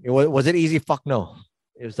done. Was it easy? Fuck no.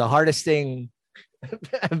 It was the hardest thing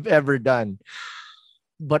I've ever done.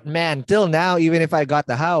 But man, till now, even if I got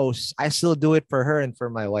the house, I still do it for her and for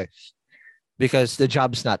my wife. Because the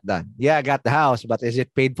job's not done. Yeah, I got the house, but is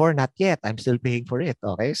it paid for? Not yet. I'm still paying for it.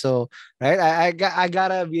 Okay, so right, I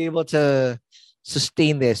gotta be able to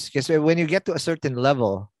sustain this because when you get to a certain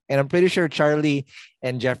level, and I'm pretty sure Charlie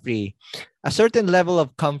and Jeffrey, a certain level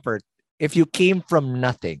of comfort. If you came from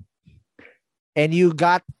nothing, and you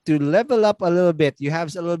got to level up a little bit, you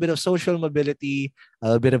have a little bit of social mobility, a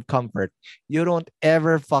little bit of comfort. You don't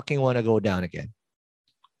ever fucking want to go down again.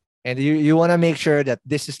 And you want to make sure that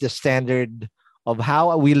this is the standard of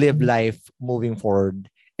how we live life moving forward,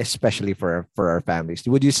 especially for our families.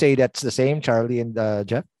 Would you say that's the same, Charlie and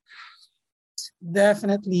Jeff?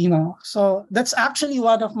 Definitely, So that's actually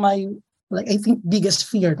one of my, I think, biggest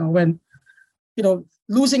fear. When,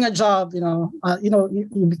 losing a job,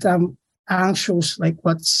 you become anxious, like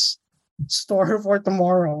what's store for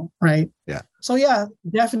tomorrow, right? Yeah. So yeah,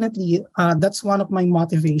 definitely, that's one of my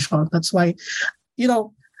motivation. That's why,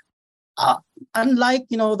 unlike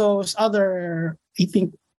those other, I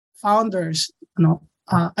think, founders,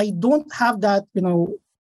 I don't have that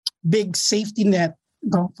big safety net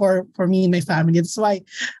for me and my family. That's why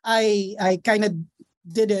I kind of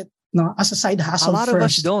did it as a side hustle. A lot first. of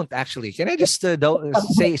us don't actually. Can I just don't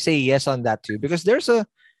say yes on that too? Because there's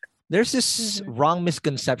this wrong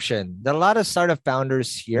misconception that a lot of startup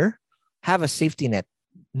founders here have a safety net.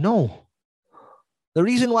 No. The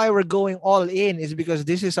reason why we're going all in is because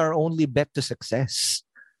this is our only bet to success,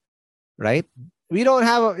 right? We don't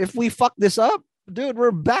have, if we fuck this up, dude,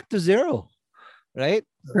 we're back to zero, right?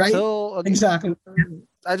 Right. So exactly.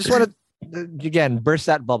 I just want to, again, burst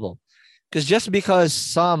that bubble. Because just because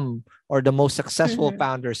some or the most successful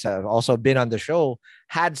founders have also been on the show,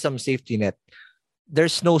 had some safety net,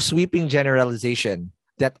 there's no sweeping generalization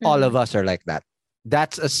that all of us are like that.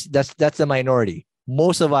 That's the minority.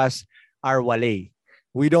 Most of us are wale.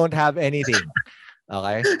 We don't have anything.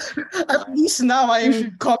 Okay. At least now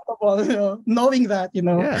I'm comfortable, knowing that,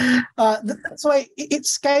 Yeah. That's why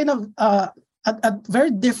it's kind of a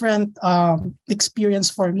very different experience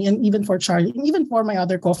for me, and even for Charlie, and even for my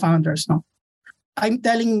other co-founders. I'm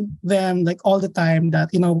telling them like all the time that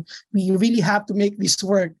we really have to make this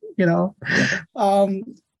work. It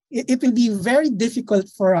will be very difficult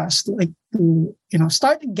for us to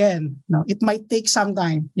start again. It might take some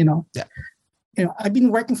time. Yeah. I've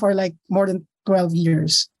been working for like more than 12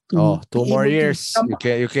 years. 2 more years.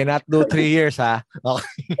 You cannot do 3 years, huh?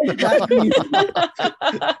 Exactly.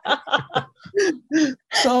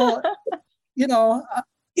 So,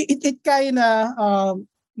 it kind of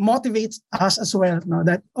motivates us as well.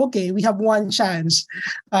 That, okay, we have one chance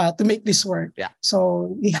to make this work. Yeah.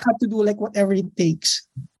 So we have to do like whatever it takes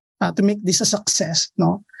to make this a success.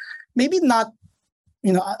 Maybe not,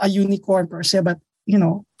 a unicorn per se, but,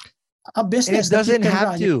 a business. And it doesn't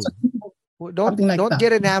have to. Don't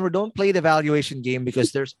get enamored. Don't play the valuation game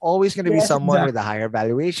because there's always going to be someone with a higher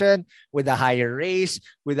valuation, with a higher raise,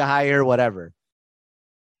 with a higher whatever.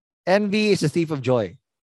 Envy is a thief of joy.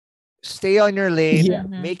 Stay on your lane.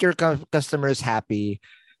 Make your customers happy.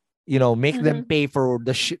 Make them pay for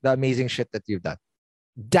the amazing shit that you've done.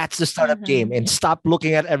 That's the startup game. And stop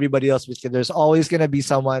looking at everybody else because there's always going to be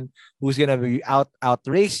someone who's going to be out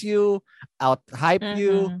race you, out hype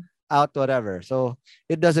you, out whatever. So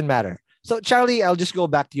it doesn't matter. So Charlie, I'll just go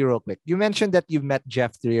back to you real quick. You mentioned that you met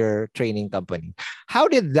Jeff through your training company. How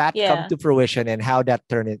did that come Yeah. to fruition, and how did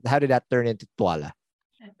that turn into Tuala?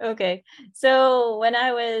 Okay. So when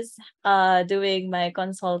I was doing my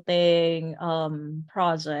consulting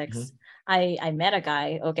projects, I met a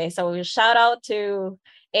guy. Okay. So shout out to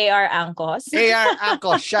AR Angkos. AR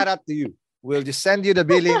Uncle, shout out to you. We'll just send you the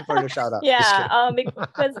billing for the shout out. Just kidding. Yeah,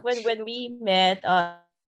 because when we met,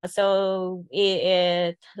 so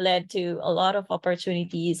it led to a lot of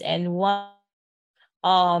opportunities, and one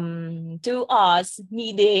to us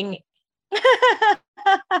needing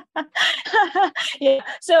yeah.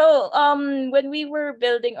 So when we were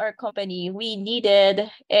building our company, we needed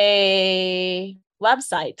a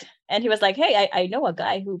website. And he was like, hey, I know a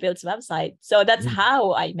guy who builds website. So that's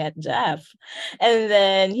how I met Jeff. And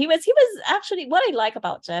then he was actually, what I like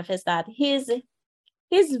about Jeff is that he's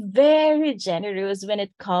very generous when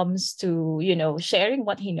it comes to, sharing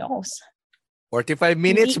what he knows. 45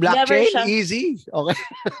 minutes, He never blockchain, shun- easy. Okay.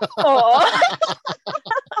 Oh.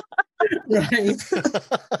 Right.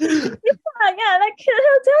 Yeah, like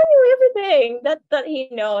he'll tell you everything that he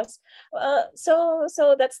knows.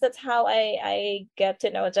 So that's how I get to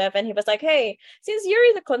know Jeff, and he was like, "Hey, since you're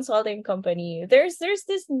in the consulting company, there's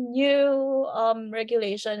this new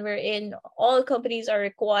regulation wherein all companies are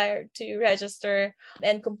required to register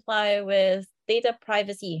and comply with Data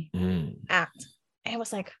Privacy Act." And I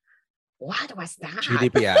was like, "What was that?"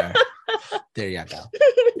 GDPR. There you go.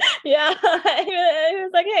 Yeah, he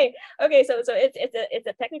was like, "Hey, okay, so it's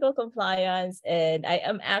a technical compliance, and I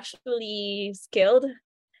am actually skilled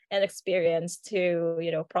and experienced to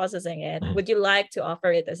processing it. Would you like to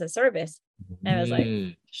offer it as a service?" And I was like,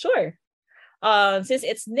 "Sure." Since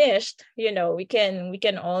it's niched, we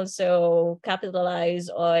can also capitalize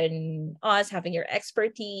on us having your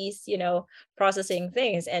expertise, processing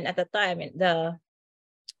things. And at the time,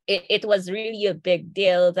 it was really a big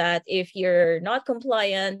deal that if you're not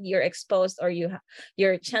compliant, you're exposed, or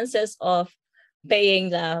your chances of paying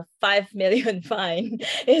the 5 million fine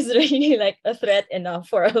is really like a threat enough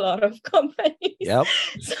for a lot of companies. Yep.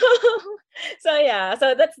 So yeah,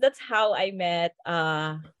 so that's how I met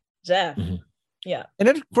Jeff. Yeah. And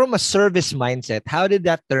then from a service mindset, how did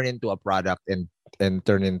that turn into a product and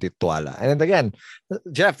turn into Tuala? And then again,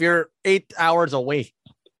 Jeff, you're 8 hours away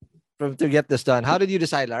to get this done. How did you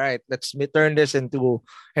decide, all right, let's turn this into,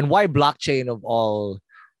 and why blockchain of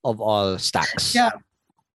all stacks? Yeah.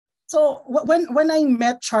 So when I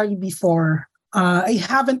met Charlie before, I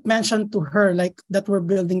haven't mentioned to her like that we're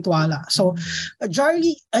building Tuala. So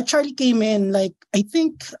Charlie came in like I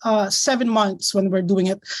think 7 months when we're doing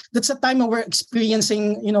it. That's the time when we're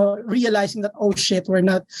experiencing, realizing that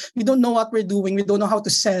we don't know what we're doing. We don't know how to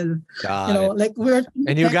sell. Like we're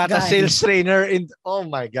and you got a sales trainer in. Oh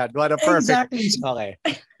my God, what a perfect. Exactly.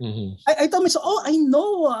 Okay. I told myself, I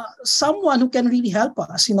know someone who can really help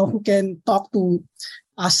us. Who can talk to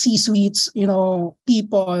C-suites,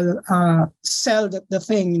 people sell the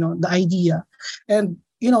thing, the idea. And,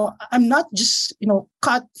 I'm not just,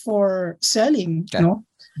 cut for selling,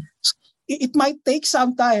 It might take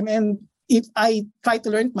some time. And if I try to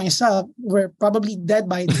learn it myself, we're probably dead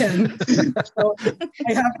by then. So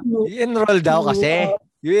I have to... Enroll daw kasi.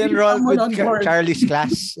 You enroll with Charlie's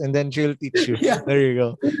class and then she'll teach you. Yeah. There you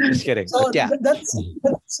go. Just kidding. So but yeah. that's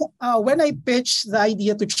when I pitched the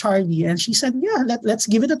idea to Charlie, and she said, yeah, let's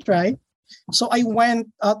give it a try. So I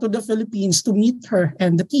went to the Philippines to meet her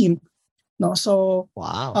and the team. So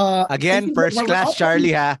wow. Again, first class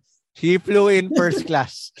Charlie, ha? He flew in first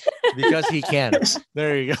class because he can.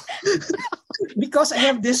 There you go. Because I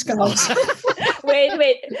have discounts. Wait,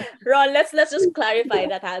 Ron. Let's just clarify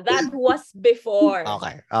that. That was before.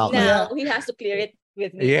 Okay. Now he has to clear it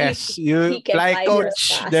with me. Yes, you fly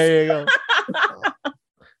coach. There you go.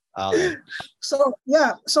 Okay. So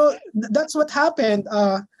yeah, that's what happened.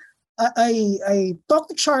 I talked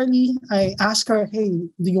to Charlie. I asked her, "Hey,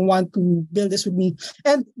 do you want to build this with me?"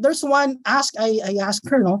 And there's one ask. I asked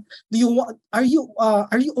her, Are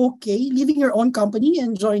you okay leaving your own company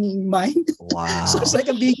and joining mine?" Wow. So it's like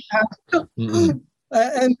a big ask.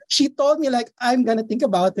 And she told me like, "I'm gonna think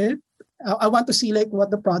about it. I want to see like what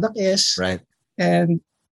the product is." Right. And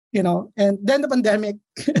and then the pandemic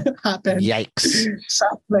happened. Yikes.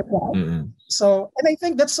 Stuff like that. So, and I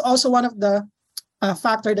think that's also one of the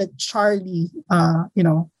factor that Charlie,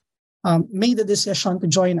 made the decision to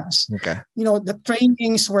join us. Okay. The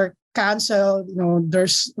trainings were canceled.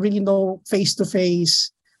 There's really no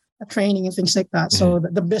face-to-face training and things like that. So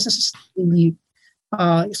the business is really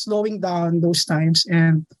slowing down those times.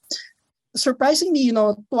 And surprisingly,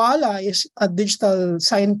 Tuala is a digital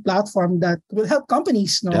sign platform that will help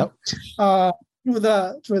companies. Yep. through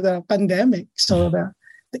the pandemic. So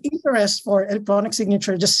the interest for electronic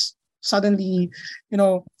signature just suddenly,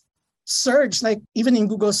 surged. Like even in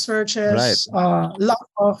Google searches, lot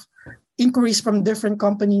of inquiries from different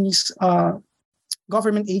companies,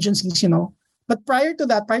 government agencies. But prior to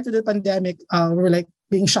the pandemic, we were like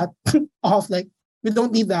being shut off. Like we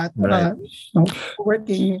don't need that. Right.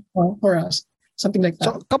 Working for us, something like that.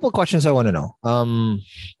 So a couple of questions I want to know.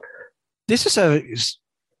 This is a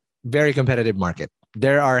very competitive market.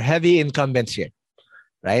 There are heavy incumbents here,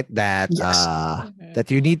 right? That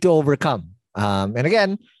that you need to overcome. And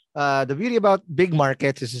again, the beauty about big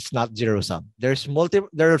markets is it's not zero sum. There's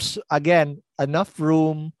again enough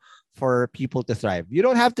room for people to thrive. You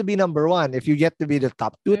don't have to be number one if you get to be the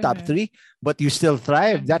top two, top three, but you still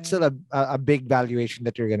thrive. That's still a big valuation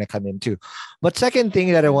that you're going to come into. But second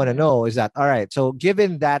thing that I want to know is that, all right, so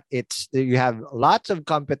given that you have lots of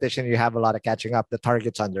competition, you have a lot of catching up, the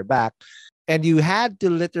target's on their back, and you had to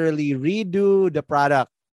literally redo the product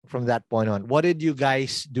from that point on. What did you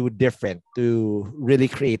guys do different to really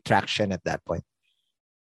create traction at that point?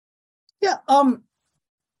 Yeah.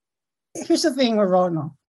 Here's the thing,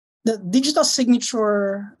 Rono. The digital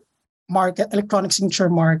signature market, electronic signature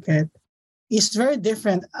market, is very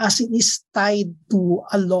different as it is tied to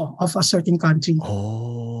a law of a certain country.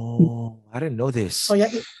 Oh, I didn't know this. So yeah,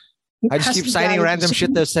 I just keep signing random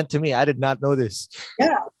shit that's sent to me. I did not know this.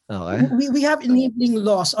 Yeah. Okay. We have enabling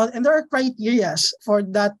laws, and there are criteria for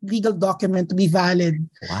that legal document to be valid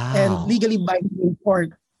and legally binding in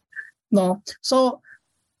court. No, so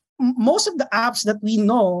most of the apps that we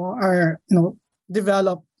know are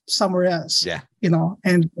developed somewhere else. Yeah.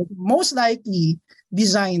 And most likely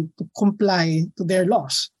designed to comply to their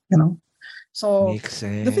laws. So Makes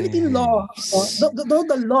sense. The Philippine law, though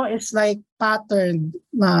the law is like patterned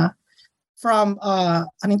from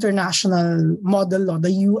an international model law,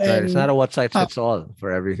 the UN. Right, it's not a one size fits all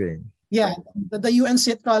for everything. Yeah, the UN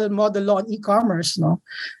Citral model law on e-commerce.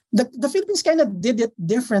 The Philippines kind of did it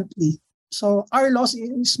differently. So our laws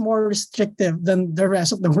is more restrictive than the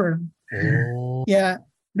rest of the world. Oh. Yeah,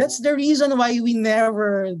 that's the reason why we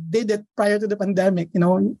never did it prior to the pandemic.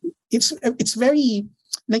 It's very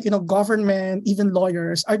like government, even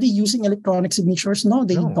lawyers, are they using electronic signatures? No,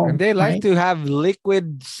 they don't. And they like to have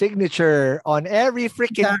liquid signature on every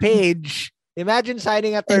freaking page. Imagine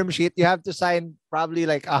signing a term sheet. You have to sign probably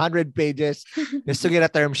like 100 pages just to get a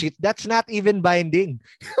term sheet. That's not even binding.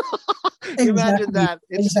 Imagine that.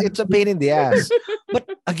 It's a pain in the ass. But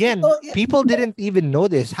again, people didn't even know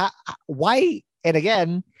this. Why? And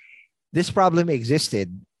again, this problem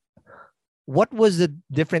existed. What was the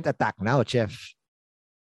different attack now, Chef?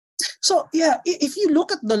 So yeah, if you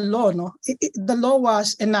look at the law, the law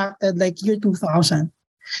was enacted like year 2000.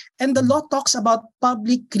 And the law talks about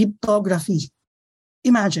public cryptography.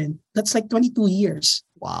 Imagine, that's like 22 years.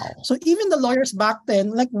 Wow. So even the lawyers back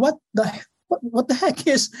then, like what the heck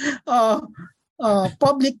is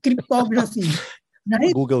public cryptography?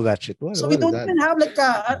 Right? Google that shit. So we don't even have like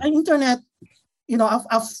an internet,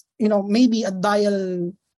 maybe a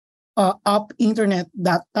dial up internet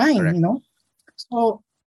that time. Correct. So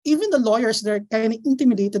even the lawyers, they're kind of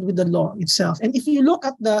intimidated with the law itself. And if you look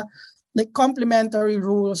at the complementary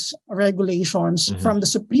rules, regulations from the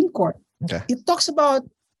Supreme Court, it talks about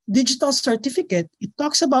digital certificate. It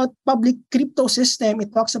talks about public crypto system.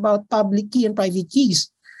 It talks about public key and private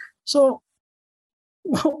keys. So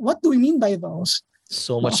what do we mean by those?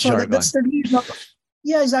 So much jargon. That's the reason.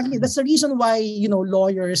 Yeah, exactly. That's the reason why,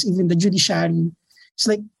 lawyers, even the judiciary, it's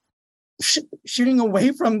like shearing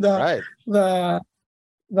away from the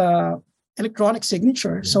electronic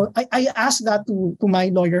signature. So I asked that to my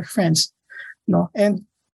lawyer friends, and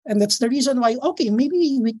that's the reason why, okay,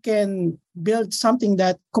 maybe we can build something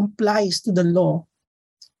that complies to the law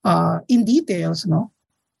in details,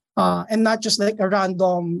 and not just like a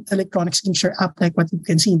random electronic signature app like what you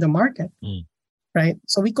can see in the market. Right.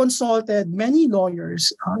 So we consulted many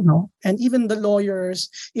lawyers, and even the lawyers,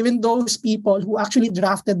 even those people who actually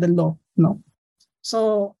drafted the law,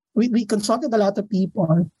 So we consulted a lot of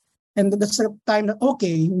people, and that's the time that,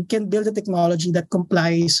 okay, we can build a technology that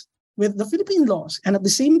complies with the Philippine laws and at the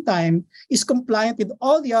same time is compliant with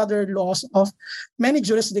all the other laws of many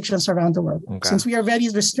jurisdictions around the world. Okay. Since we are very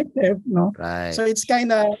restrictive, Right. So it's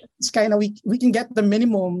kind of we can get the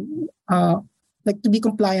minimum to be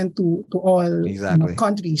compliant to all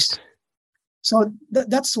countries. So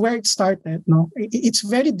that's where it started. It's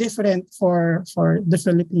very different for the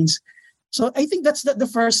Philippines. So I think that's the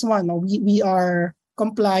first one. We are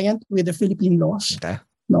compliant with the Philippine laws. Okay.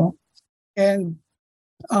 And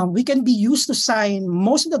we can be used to sign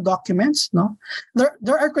most of the documents. No,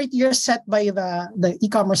 there are criteria set by the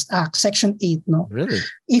E-commerce Act, Section 8. No, Really?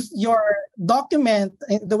 If your document,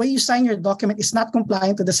 the way you sign your document, is not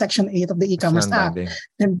compliant to the Section 8 of the E-commerce Act,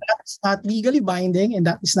 then that's not legally binding, and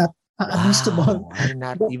that is not admissible. I did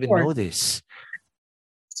not even know this.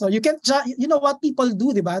 So you can, you know what people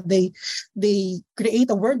do, diba? They create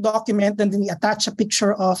a Word document and then they attach a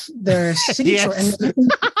picture of their signature. Yes.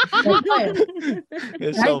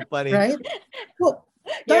 It's right? so funny. Right? Well,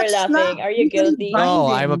 You're laughing. Are you guilty? No,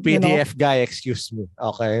 I'm a PDF guy. Excuse me.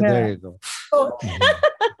 Okay, there you go. So,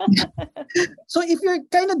 so if you're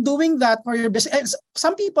kind of doing that for your business,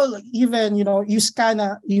 some people even, you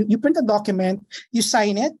print a document, you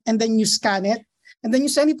sign it, and then you scan it, and then you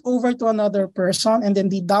send it over to another person, and then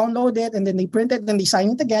they download it, and then they print it, then they sign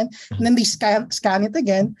it again, and then they scan it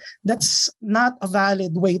again. That's not a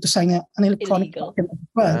valid way to sign an electronic document.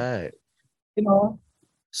 But, right.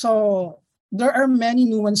 So there are many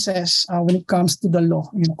nuances when it comes to the law,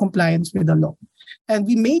 compliance with the law. And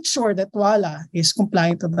we made sure that Tuala is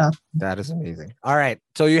compliant to that. That is amazing. All right.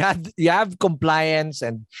 So you have compliance,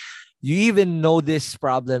 and you even know this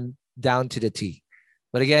problem down to the T.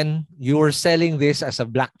 But again, you were selling this as a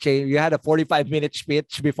blockchain. You had a 45-minute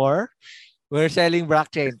speech before. We're selling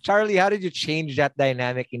blockchain. Charlie, how did you change that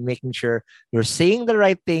dynamic in making sure you're saying the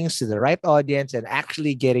right things to the right audience and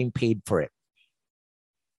actually getting paid for it?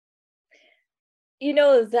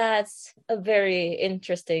 That's a very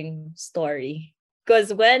interesting story.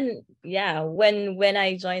 Because when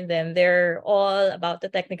I joined them, they're all about the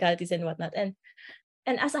technicalities and whatnot. And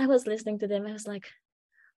as I was listening to them, I was like,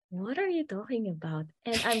 what are you talking about?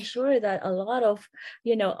 And I'm sure that a lot of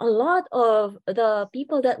the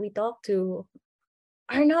people that we talk to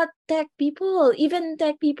are not tech people. Even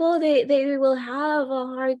tech people, they will have a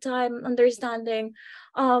hard time understanding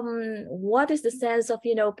what is the sense of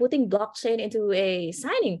putting blockchain into a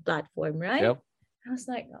signing platform, right? Yep. I was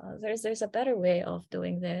like, oh, there's a better way of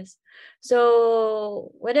doing this.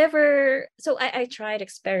 So I tried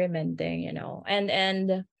experimenting,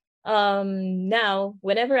 and now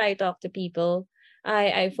whenever I talk to people,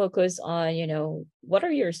 I focus on, what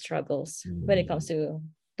are your struggles when it comes to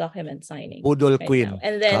document signing? Poodle right Queen now.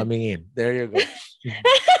 And then coming in. There you go.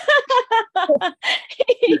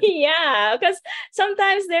 yeah, because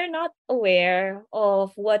sometimes they're not aware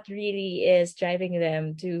of what really is driving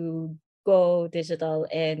them to go digital,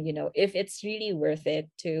 and if it's really worth it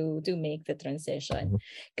to make the transition.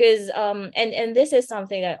 Because and this is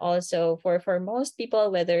something that also for most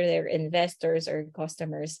people, whether they're investors or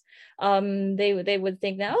customers, they would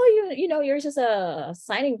think that, you're just a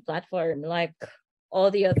signing platform like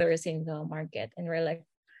all the others in the market. And we're like,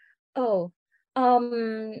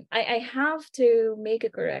 I have to make a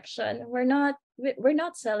correction. We're not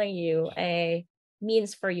selling you a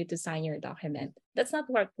means for you to sign your document. That's not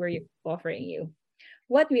what we're offering you.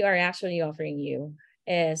 What we are actually offering you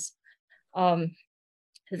is the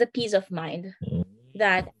peace of mind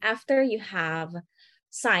that after you have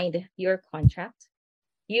signed your contract,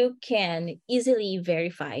 you can easily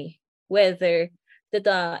verify whether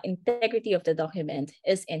the integrity of the document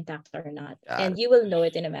is intact or not. And you will know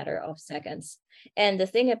it in a matter of seconds. And the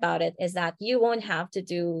thing about it is that you won't have to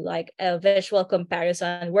do like a visual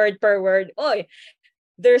comparison word per word. Oh,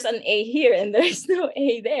 there's an A here and there's no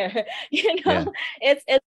A there. It's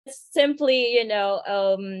simply,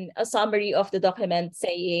 a summary of the document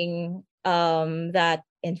saying that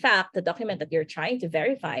in fact, the document that you're trying to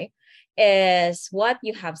verify is what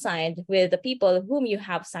you have signed with the people whom you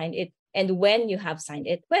have signed it and when you have signed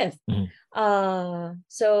it with.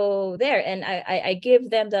 So there, and I give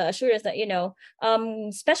them the assurance that,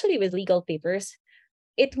 especially with legal papers,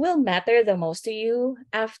 it will matter the most to you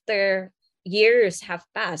after years have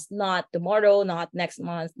passed, not tomorrow, not next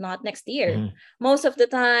month, not next year. Most of the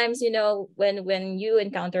times, when you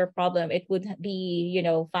encounter a problem, it would be,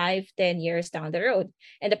 5-10 years down the road.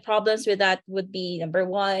 And the problems with that would be, number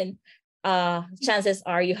one, chances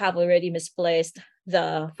are you have already misplaced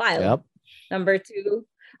the file. Yep. Number two,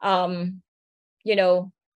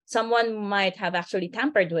 someone might have actually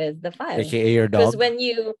tampered with the file. AKA your dog. Because when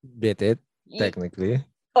you bit it, technically.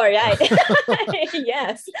 All right.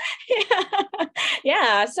 Yes.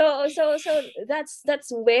 Yeah. So that's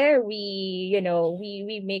where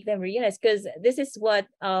we make them realize, because this is what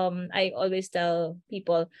I always tell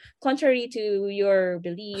people, contrary to your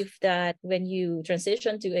belief that when you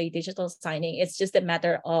transition to a digital signing, it's just a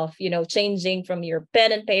matter of, changing from your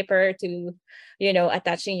pen and paper to,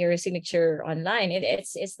 attaching your signature online.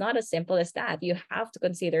 It's not as simple as that. You have to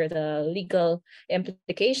consider the legal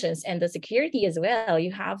implications and the security as well.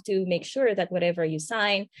 You have to make sure that whatever you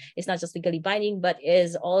sign is not just legally binding, but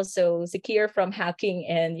is also secure from hacking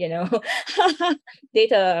and,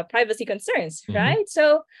 data privacy concerns, right?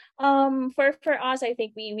 So for us, I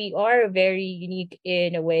think we are very unique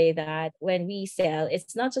in a way that when we sell,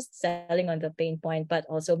 it's not just selling on the pain point, but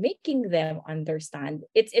also making them understand.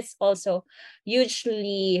 It's also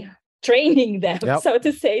hugely training them, so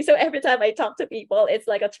to say. So every time I talk to people, it's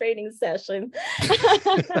like a training session.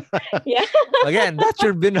 Yeah. Again, that's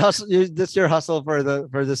your hustle. That's your hustle for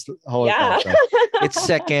this whole process. It's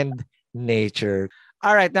second nature.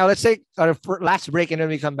 All right, now let's take our last break, and when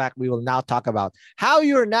we come back, we will now talk about how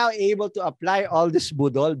you're now able to apply all this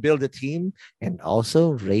budol, build a team, and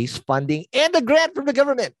also raise funding and a grant from the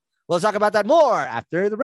government. We'll talk about that more after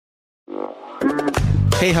the break.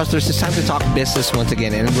 Hey hustlers, it's time to talk business once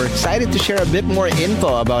again, and we're excited to share a bit more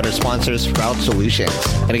info about our sponsor, Sprout Solutions.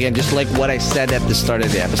 And again, just like what I said at the start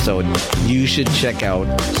of the episode, you should check out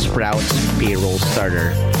Sprout's Payroll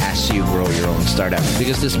Starter as you grow your own startup,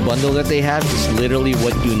 because this bundle that they have is literally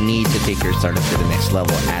what you need to take your startup to the next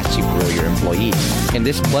level as you grow your employees. And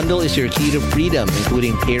this bundle is your key to freedom,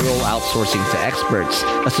 including payroll outsourcing to experts,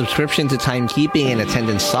 a subscription to timekeeping and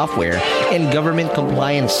attendance software, and government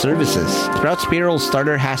compliance services. Sprout's Payroll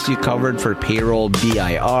Starter has you covered for payroll,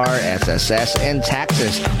 BIR, SSS, and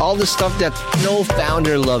taxes. All the stuff that no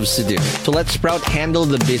founder loves to do. So let Sprout handle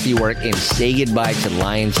the busy work and say goodbye to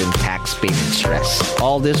lines and tax payment stress.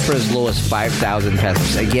 All this for as low as 5,000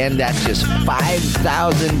 pesos. Again, that's just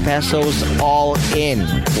 5,000 pesos all in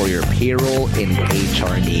for your payroll and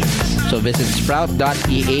HR needs. So visit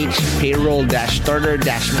sprout.ph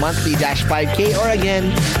payroll-starter-monthly-5K, or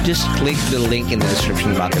again, just click the link in the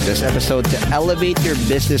description box of this episode to elevate your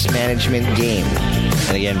business management game.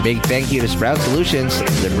 And again, big thank you to Sprout Solutions,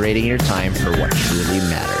 liberating your time for what truly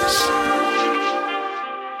matters.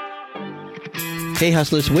 Hey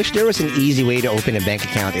hustlers, wish there was an easy way to open a bank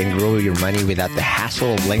account and grow your money without the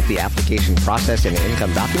hassle of lengthy application process and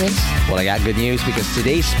income documents? Well, I got good news, because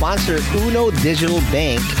today's sponsor, Uno Digital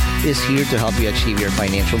Bank, is here to help you achieve your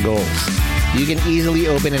financial goals. You can easily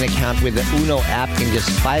open an account with the Uno app in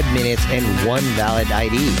just 5 minutes and one valid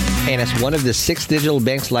ID. And as one of the 6 digital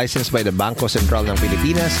banks licensed by the Bangko Sentral ng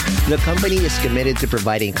Pilipinas, the company is committed to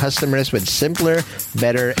providing customers with simpler,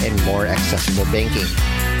 better, and more accessible banking.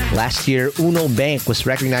 Last year, Uno Bank was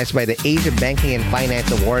recognized by the Asia Banking and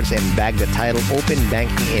Finance Awards and bagged the title Open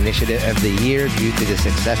Banking Initiative of the Year due to the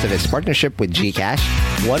success of its partnership with GCash,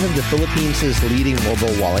 one of the Philippines' leading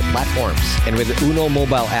mobile wallet platforms. And with the Uno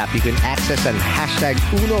mobile app, you can access an hashtag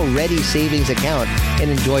Uno Ready savings account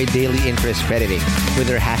and enjoy daily interest crediting. With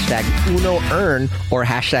their hashtag Uno Earn or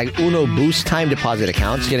hashtag Uno Boost time deposit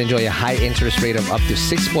accounts, you can enjoy a high interest rate of up to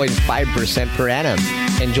 6.5% per annum.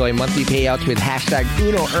 Enjoy monthly payouts with hashtag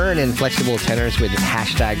Uno Earn and flexible tenors with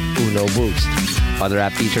hashtag Uno Boost. Other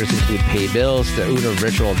app features include pay bills, the Uno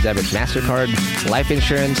Virtual Debit MasterCard, life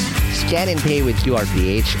insurance, scan and pay with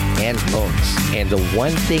QRPH, and loans. And the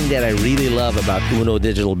one thing that I really love about Uno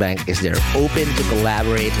Digital Bank is they're open to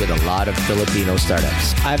collaborate with a lot of Filipino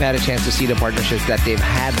startups. I've had a chance to see the partnerships that they've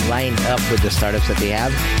had lined up with the startups that they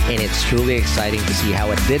have, and it's truly exciting to see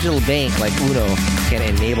how a digital bank like Uno can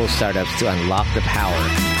enable startups to unlock the power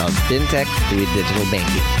of fintech through digital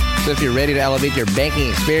banking. So if you're ready to elevate your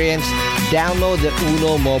banking experience, download the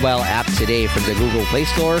Uno mobile app today from the Google Play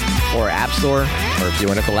Store or App Store. Or if you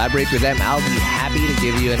want to collaborate with them, I'll be happy to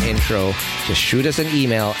give you an intro. Just shoot us an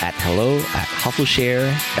email at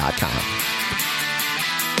hello@hustleshare.com.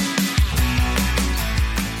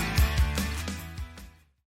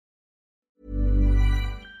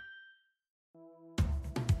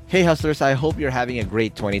 Hey hustlers, I hope you're having a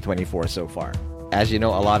great 2024 so far. As you know,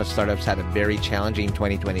 a lot of startups had a very challenging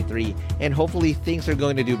 2023, and hopefully things are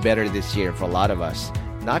going to do better this year for a lot of us.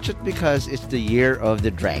 Not just because it's the year of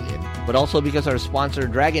the dragon, but also because our sponsor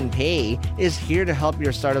Dragon Pay is here to help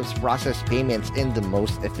your startups process payments in the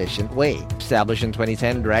most efficient way. Established in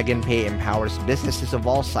 2010, Dragon Pay empowers businesses of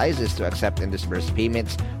all sizes to accept and disburse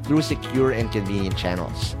payments through secure and convenient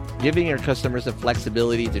channels, giving your customers the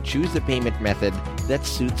flexibility to choose the payment method that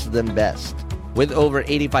suits them best. With over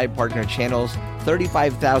 85 partner channels,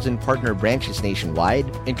 35,000 partner branches nationwide,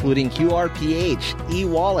 including QRPH,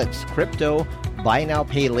 e-wallets, crypto, buy now,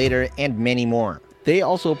 pay later, and many more. They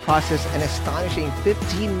also process an astonishing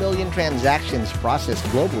 15 million transactions processed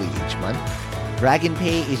globally each month. Dragon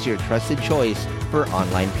Pay is your trusted choice for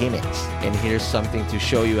online payments. And here's something to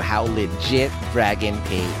show you how legit Dragon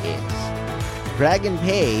Pay is. Dragon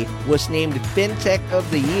Pay was named FinTech of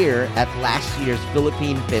the Year at last year's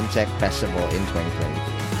Philippine FinTech Festival in 2023.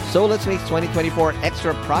 So let's make 2024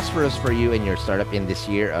 extra prosperous for you and your startup in this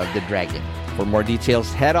year of the Dragon. For more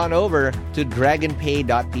details, head on over to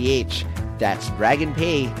dragonpay.ph. That's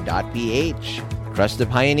dragonpay.ph. Trust the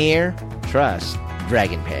pioneer. Trust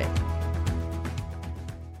DragonPay.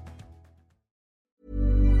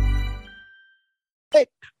 Hey.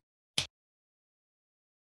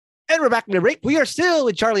 And we're back in the break. We are still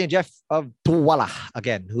with Charlie and Jeff of Tuwala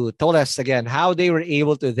again, who told us again how they were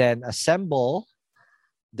able to then assemble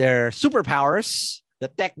their superpowers, the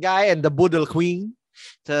tech guy and the Boodle Queen,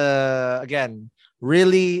 to again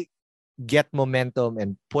really get momentum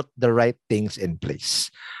and put the right things in place.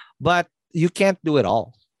 But you can't do it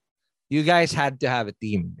all. You guys had to have a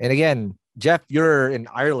team. And again, Jeff, you're in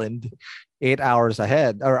Ireland 8 hours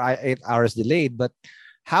ahead or 8 hours delayed. But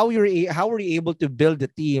how were you able to build a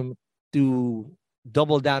team to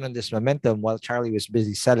double down on this momentum while Charlie was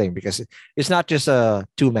busy selling? Because it's not just a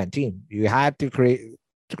two-man team. You had to create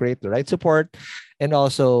the right support and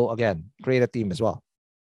also, again, create a team as well.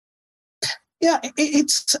 Yeah,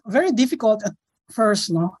 it's very difficult at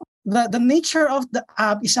first, no? The nature of the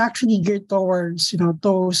app is actually geared towards,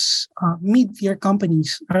 those mid-tier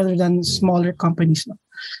companies rather than smaller companies. No?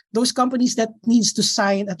 Those companies that needs to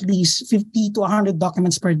sign at least 50 to 100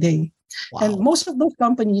 documents per day. Wow. And most of those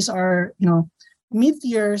companies are,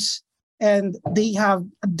 mid-tiers, and they have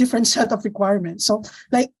a different set of requirements. So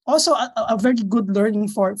like also a very good learning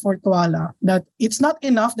for Tuwala, that it's not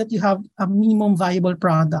enough that you have a minimum viable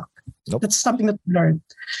product. Nope. That's something that we learned.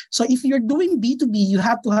 So if you're doing B2B, you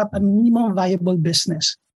have to have a minimum viable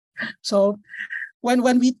business. So when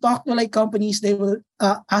we talk to like companies, they will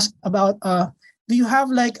ask about, do you have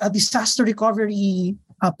like a disaster recovery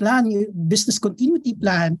plan, business continuity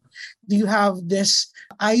plan? Do you have this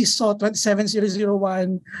ISO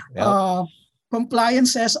 27001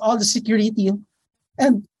 compliances, all the security?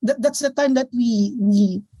 And that's the time that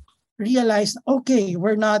we realized, okay,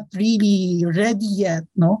 we're not really ready yet,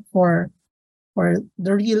 for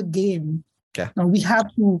the real game. Okay. Now we have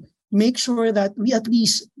to make sure that we at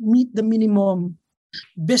least meet the minimum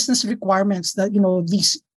business requirements that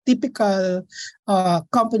these typical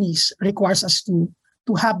companies requires us to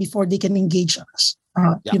have before they can engage us.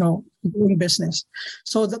 Doing business.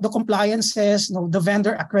 So the compliances, the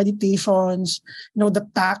vendor accreditations, the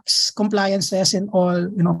tax compliances and all,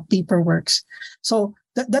 paperworks. So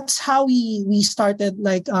that's how we started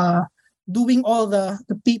like doing all the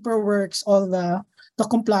paperworks, all the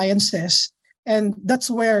compliances. And that's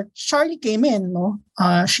where Charlie came in.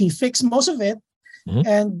 She fixed most of it. Mm-hmm.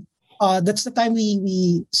 And that's the time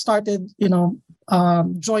we started,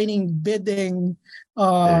 joining bidding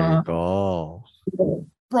there you go.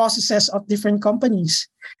 processes of different companies.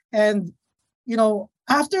 And,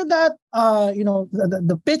 after that,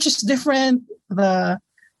 the pitch is different. The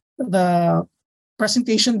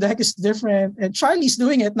presentation deck is different, and Charlie's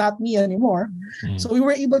doing it, not me anymore. Mm-hmm. So we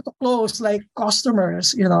were able to close like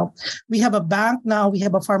customers. We have a bank now, we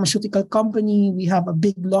have a pharmaceutical company, we have a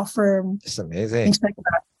big law firm. It's amazing. Things like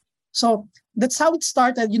that. So that's how it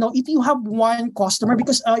started. If you have one customer,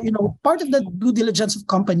 because part of the due diligence of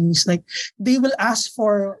companies, like they will ask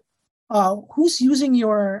for who's using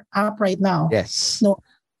your app right now. Yes.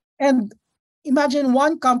 And imagine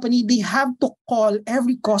one company, they have to call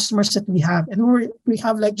every customers that we have, and we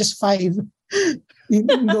have like just 5 in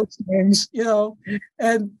those names,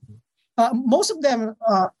 and most of them.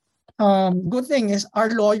 Good thing is our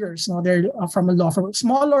lawyers, they're from a law firm, a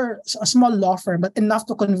small law firm, but enough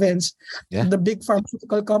to convince the big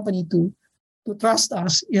pharmaceutical company to trust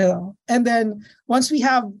us, And then once we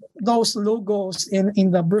have those logos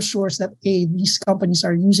in the brochures that these companies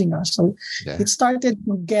are using us, so it started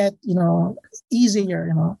to get easier,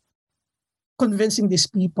 convincing these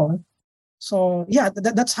people. So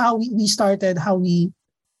that's how we started, how we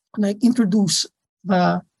like introduce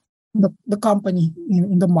the company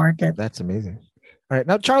in the market. That's amazing. All right.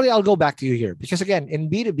 Now, Charlie, I'll go back to you here because again, in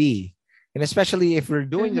B2B, and especially if we're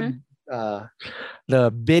doing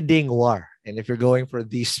the bidding war, and if you're going for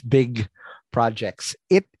these big projects,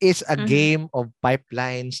 it is a game of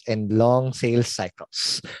pipelines and long sales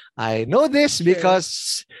cycles. I know this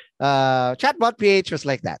because Chatbot PH was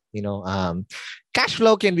like that. Cash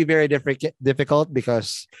flow can be very difficult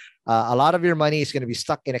because a lot of your money is going to be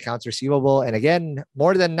stuck in accounts receivable. And again,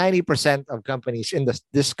 more than 90% of companies in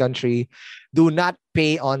this country do not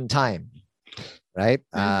pay on time, right?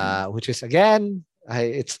 Which is, again,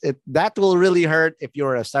 that will really hurt if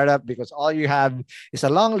you're a startup because all you have is a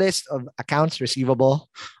long list of accounts receivable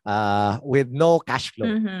with no cash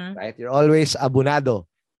flow, right? You're always abonado,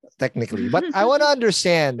 technically. But I want to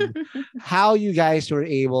understand how you guys were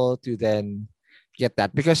able to then get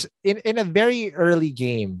that because in a very early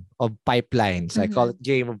game of pipelines, I call it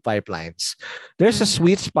game of pipelines, there's a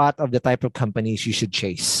sweet spot of the type of companies you should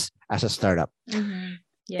chase as a startup.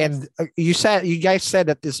 Yes. And you guys said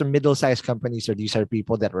that these are middle-sized companies, or these are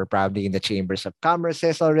people that were probably in the chambers of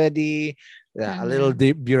commerces already, a little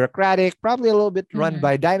bureaucratic, probably a little bit run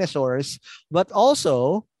by dinosaurs, but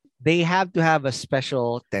also they have to have a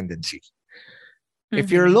special tendency.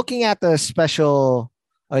 If you're looking at a special,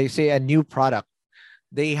 you say a new product,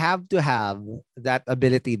 they have to have that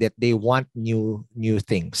ability that they want new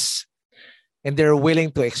things, and they're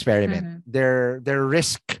willing to experiment. They're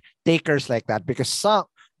risk takers like that because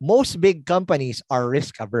most big companies are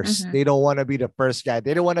risk averse. They don't want to be the first guy.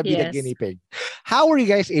 They don't want to be the guinea pig. How were you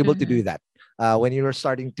guys able to do that when you were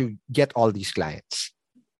starting to get all these clients?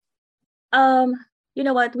 You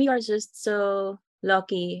know what? We are just so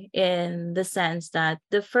lucky in the sense that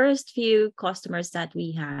the first few customers that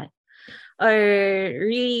we had are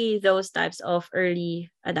really those types of early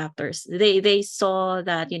adapters. They saw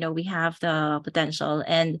that, you know, we have the potential,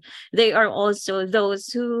 and they are also those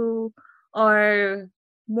who are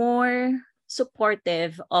more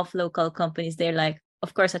supportive of local companies. They're like,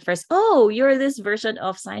 of course, at first, oh, you're this version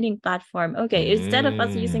of signing platform. Okay, instead of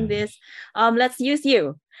us using this, let's use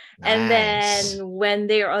you. Nice. And then when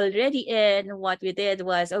they're already in, what we did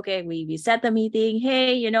was, okay, we set the meeting.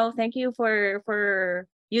 Hey, you know, thank you for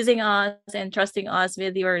using us and trusting us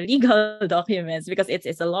with your legal documents, because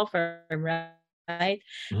it's a law firm, right?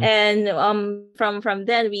 And from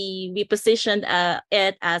then we positioned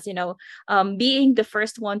it as, you know, being the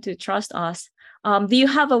first one to trust us. Do you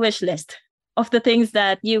have a wish list of the things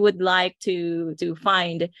that you would like to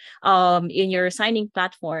find in your signing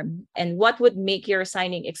platform, and what would make your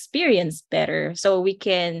signing experience better, so we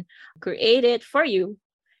can create it for you,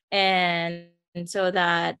 and so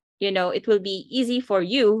that, you know, it will be easy for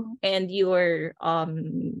you and your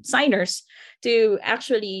signers to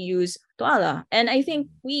actually use Tuala. And I think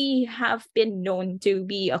we have been known to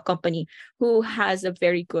be a company who has a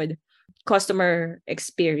very good customer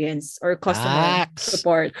experience or customer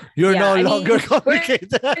support. You're no longer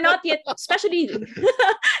complicated. We're not yet, especially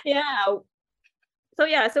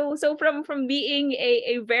So from being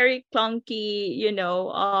a very clunky, you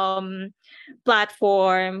know,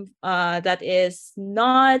 platform that is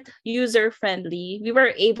not user friendly, we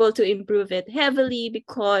were able to improve it heavily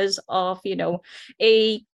because of, you know,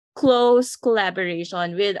 a close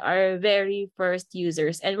collaboration with our very first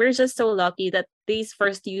users. And we're just so lucky that these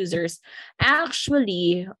first users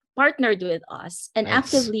actually partnered with us and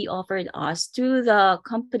actively offered us to the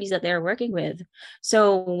companies that they're working with.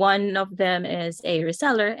 So one of them is a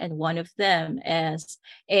reseller, and one of them is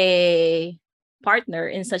a partner,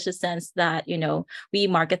 in such a sense that, you know, we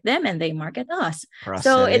market them and they market us.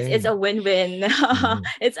 So it's a win-win.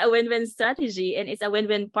 It's a win-win strategy, and it's a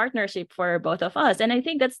win-win partnership for both of us. And I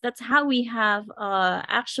think that's how we have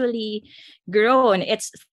actually grown.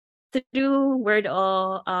 It's through word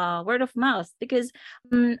of mouth, because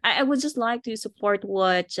I would just like to support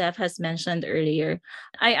what Jeff has mentioned earlier.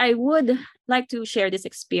 I would like to share this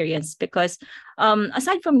experience because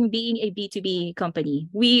aside from being a B2B company,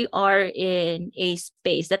 we are in a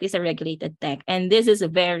space that is a regulated tech, and this is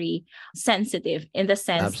very sensitive in the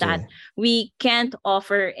sense that we can't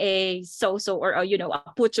offer a so-so or a, you know, a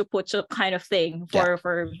pucho kind of thing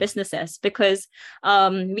for businesses, because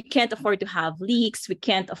we can't afford to have leaks, we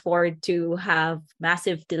can't afford to have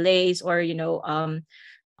massive delays or, you know,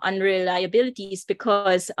 unreliabilities,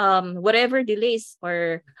 because whatever delays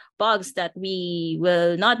or bugs that we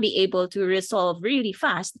will not be able to resolve really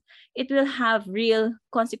fast, it will have real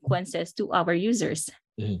consequences to our users.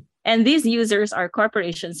 And these users are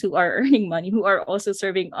corporations who are earning money, who are also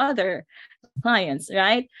serving other clients,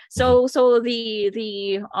 right? So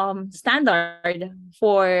the standard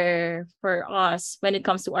for us when it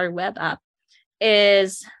comes to our web app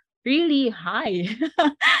is really high.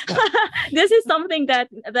 This is something that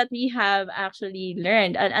we have actually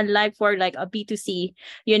learned. And unlike for like a B2C,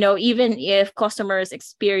 you know, even if customers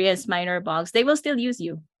experience minor bugs, they will still use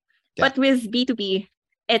you. But with B2B,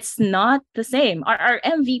 it's not the same. Our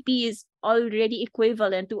MVP is already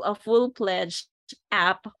equivalent to a full-fledged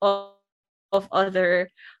app of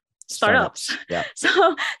other startups.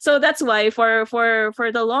 So that's why for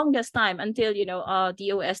the longest time, until, you know,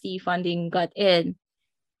 DOST funding got in,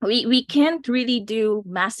 we can't really do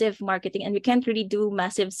massive marketing and we can't really do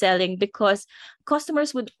massive selling, because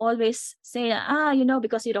customers would always say, you know,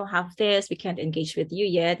 because you don't have this, we can't engage with you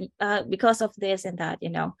yet, because of this and that, you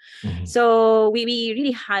know. So we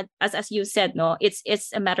really had, as you said, no,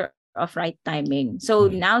 it's a matter of right timing. So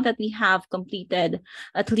now that we have completed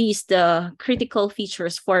at least the critical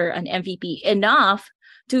features for an MVP enough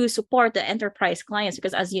to support the enterprise clients,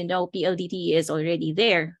 because as you know, PLDT is already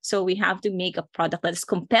there. So we have to make a product that is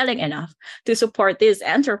compelling enough to support these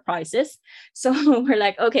enterprises. So we're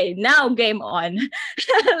like, okay, now game on.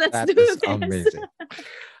 Let's do this. Amazing.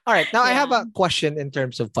 All right. Now I have a question in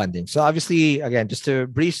terms of funding. So obviously, again, just to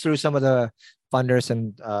breeze through some of the funders,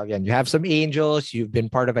 and again, you have some angels. You've been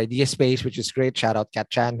part of Idea Space, which is great. Shout out Kat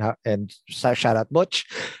Chan and shout out Butch.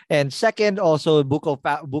 And second, also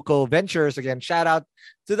Buko Ventures. Again, shout out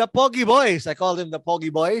to the Pogi Boys. I call them the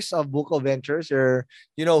Pogi Boys of Buko Ventures.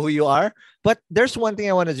 You know who you are. But there's one thing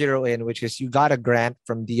I want to zero in, which is you got a grant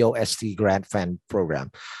from DOST Grant Fund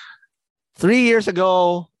Program. 3 years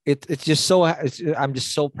ago, it's just so I'm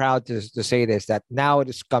just so proud to say this, that now it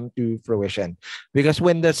has come to fruition, because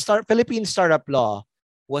when the Philippine Startup Law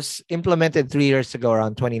was implemented 3 years ago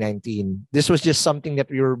around 2019, this was just something that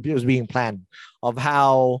was being planned of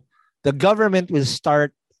how the government will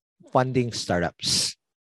start funding startups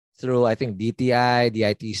through, I think, DTI,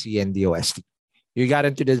 DITC, and DOST. You got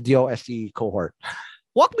into the DOST cohort.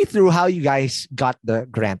 Walk me through how you guys got the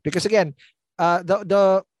grant, because again,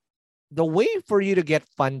 the way for you to get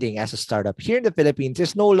funding as a startup here in the Philippines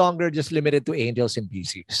is no longer just limited to angels and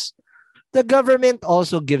VCs. The government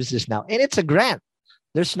also gives this now, and it's a grant.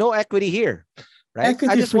 There's no equity here, right?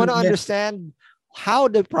 I just want to understand how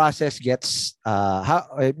the process gets.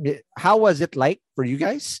 How was it like for you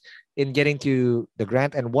guys in getting to the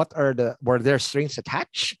grant, and were there strings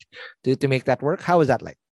attached to make that work? How was that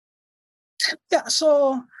like? Yeah,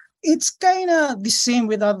 so it's kind of the same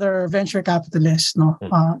with other venture capitalists, no?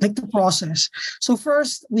 Like the process. So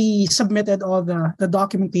first, we submitted all the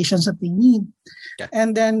documentations that we need. Okay.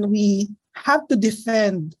 And then we have to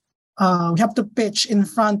defend, we have to pitch in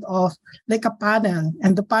front of like a panel.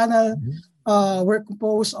 And the panel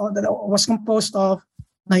was composed of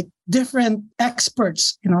like different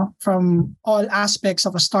experts, from all aspects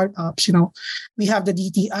of a startups. We have the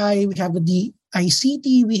DTI, we have the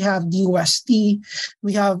ICT, we have DOST,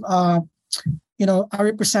 we have a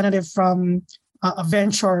representative from a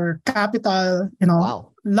venture capital,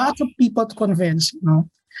 Wow. Lots of people to convince,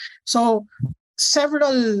 So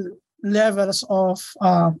several levels of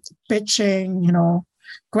pitching,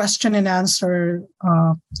 question and answer,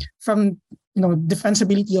 from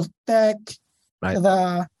defensibility of tech, right,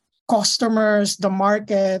 the customers, the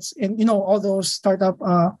markets, and all those startup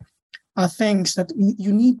things that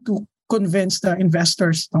you need to convince the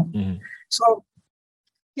investors. So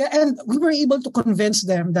yeah, and we were able to convince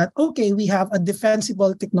them that okay, we have a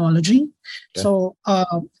defensible technology. Okay. So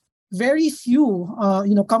very few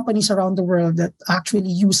companies around the world that actually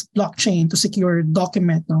use blockchain to secure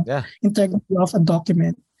document, integrity of a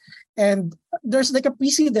document. And there's like a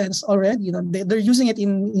precedence already. They're using it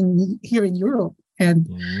in here in Europe. And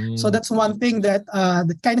so that's one thing that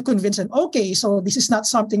kind of convinced them, okay, so this is not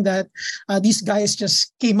something that these guys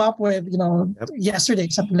just came up with, yesterday,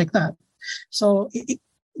 something like that. So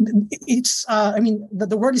it's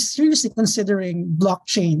the world is seriously considering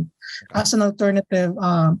blockchain as an alternative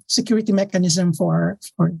security mechanism for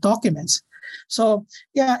documents. So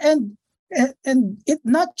yeah, and it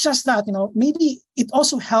not just that, maybe it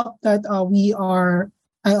also helped that we are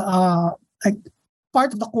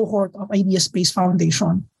part of the cohort of Idea Space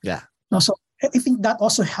Foundation. Yeah. So I think that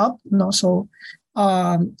also helped. So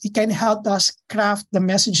it can help us craft the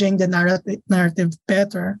messaging, the narrative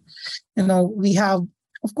better. We have,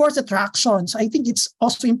 of course, attractions. I think it's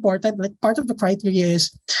also important. Like part of the criteria is,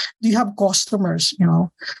 do you have customers?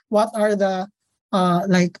 What are the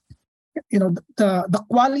the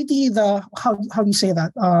quality, how do you say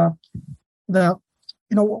that?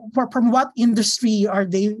 From what industry are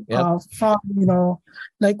they from?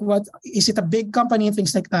 Like what is it, a big company and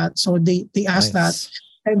things like that? So they ask that,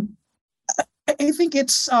 and I think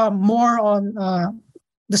it's more on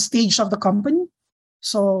the stage of the company.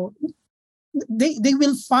 So they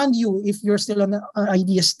will fund you if you're still on the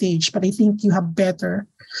idea stage, but I think you have better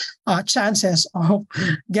chances of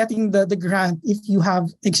getting the grant if you have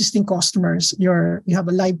existing customers. You have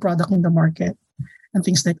a live product in the market and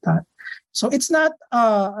things like that. So it's not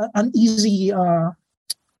an easy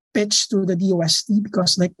pitch to the DOST,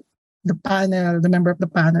 because like the members of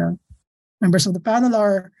the panel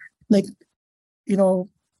are like,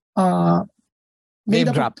 name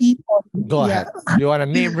drop people. Go ahead. You want to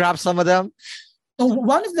name drop some of them? So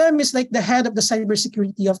one of them is like the head of the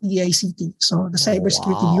cybersecurity of the ICT. So the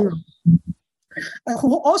Cybersecurity Europe,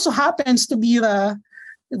 who also happens to be the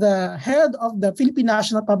head of the Philippine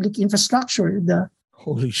National Public Infrastructure,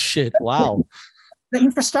 Holy shit! Wow. the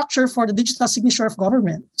infrastructure for the digital signature of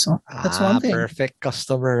government. So that's one thing. Perfect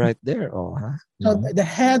customer right there. Oh, huh? So the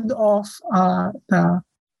head of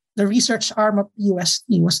the research arm of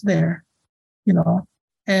UST was there,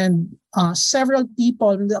 and several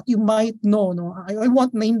people that you might know. No, I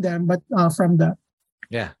won't name them, but from the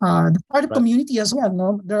startup community as well.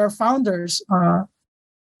 No, there are founders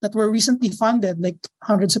that were recently funded, like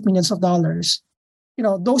hundreds of millions of dollars.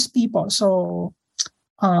 Those people. So,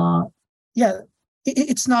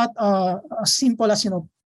 it's not as simple as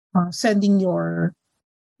sending your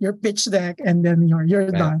pitch deck and then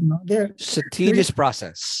you're done. No? It's a tedious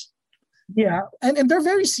process. Yeah, and they're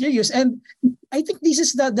very serious. And I think this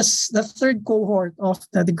is the third cohort of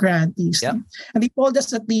the grantees. Yep. And they told us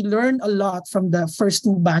that they learned a lot from the first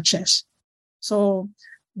two batches. So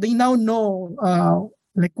they now know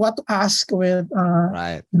like what to ask with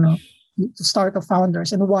to start the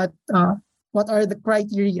founders and what are the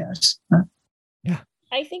criteria.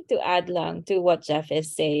 I think to add lang to what Jeff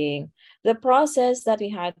is saying, the process that we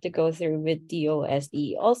had to go through with DOST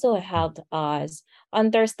also helped us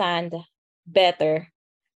understand better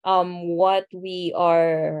what we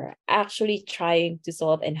are actually trying to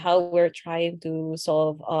solve and how we're trying to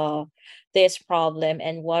solve this problem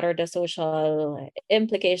and what are the social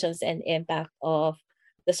implications and impact of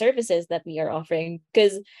the services that we are offering.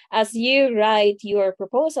 Because as you write your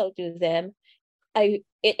proposal to them,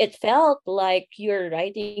 it felt like you're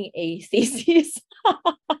writing a thesis.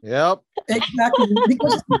 Yep. Exactly.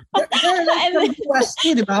 Because they're like from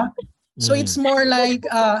UST, diba? So it's more like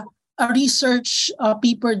a research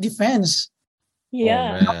paper defense.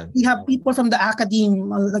 Yeah. Oh, We have people from the academe,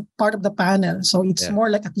 like part of the panel. So it's more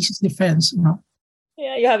like a thesis defense.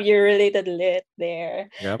 Yeah, you have your related lit there.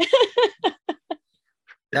 Yep.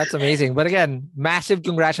 That's amazing. But again, massive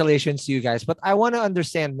congratulations to you guys. But I want to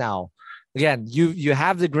understand now. Again, you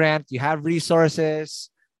have the grant, you have resources.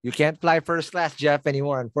 You can't fly first class, Jeff,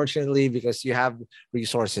 anymore, unfortunately, because you have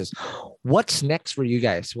resources. What's next for you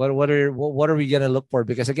guys? What are we gonna look for?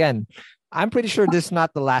 Because again, I'm pretty sure this is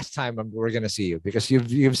not the last time we're gonna see you, because you've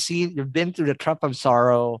been through the trap of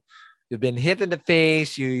sorrow, you've been hit in the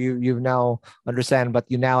face, you've now understand, but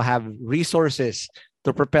you now have resources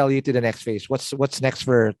to propel you to the next phase. What's next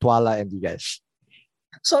for Tuala and you guys?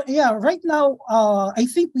 So right now, I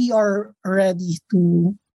think we are ready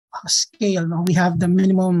to scale. No? We have the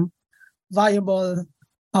minimum viable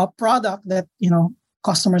product that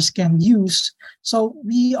customers can use. So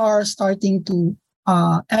we are starting to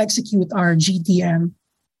execute our GTM.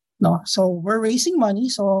 No, so we're raising money.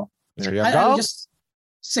 So I'll just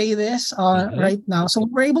say this right now. So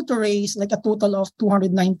we're able to raise like a total of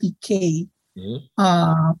 290K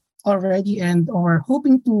already, and we're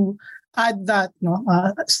hoping to add that,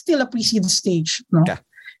 still a pre-seed stage,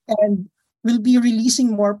 and we'll be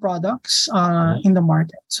releasing more products in the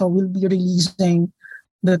market. So we'll be releasing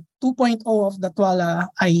the 2.0 of the Tuala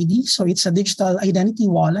ID. So it's a digital identity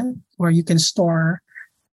wallet where you can store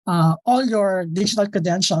all your digital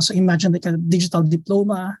credentials. So imagine like a digital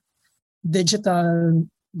diploma, digital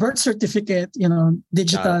birth certificate,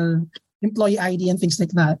 digital employee ID and things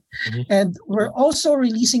like that. And we're also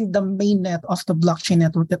releasing the mainnet of the blockchain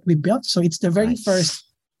network that we built. So it's the very first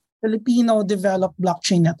Filipino developed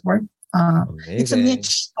blockchain network. It's a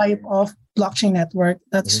niche type of blockchain network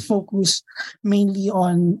that's focused mainly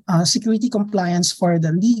on security compliance for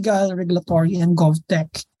the legal, regulatory, and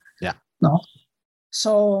GovTech. Yeah. No.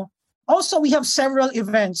 So also we have several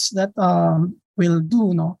events that we'll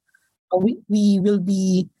do. No, we will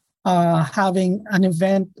be having an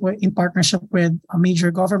event in partnership with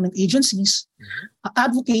major government agencies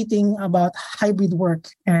advocating about hybrid work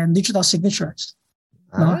and digital signatures.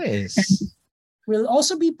 Nice. And we'll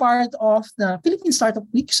also be part of the Philippine Startup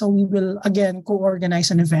Week. So we will again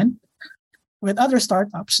co-organize an event with other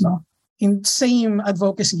startups in same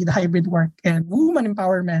advocacy, the hybrid work and women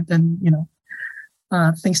empowerment and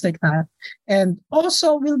things like that. And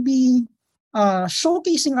also we'll be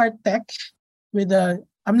showcasing our tech with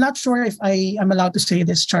I'm not sure if I am allowed to say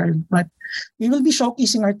this, Charles, but we will be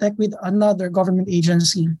showcasing our tech with another government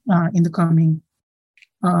agency in the coming.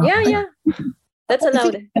 That's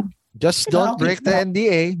allowed. Just don't break the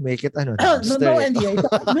NDA. Make it no NDA.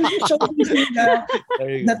 We'll be showcasing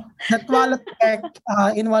the Tuala tech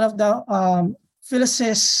in one of the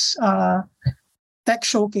Phyllis's tech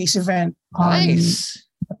showcase event. Nice.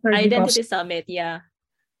 Identity Summit,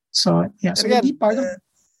 So again, we'll be part of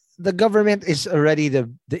the government is already the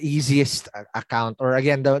easiest account, or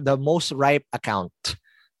again the most ripe account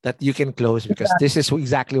that you can close, because this is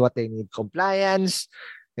exactly what they need: compliance,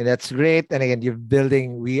 And that's great. And again,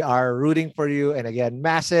 we are rooting for you. And again,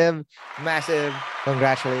 massive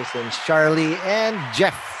congratulations, Charlie and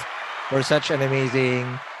Jeff, for such an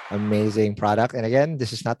amazing product. And again,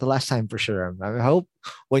 this is not the last time for sure. I hope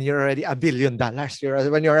when you're already $1 billion,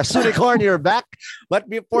 when you're a unicorn, you're back. But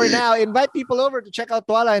before now, invite people over to check out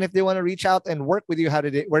Tuala. And if they want to reach out and work with you,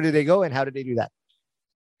 where do they go and how do they do that?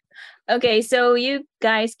 Okay, so you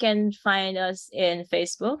guys can find us in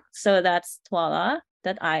Facebook. So that's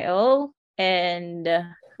Tuala.io. And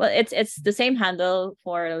it's the same handle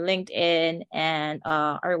for LinkedIn and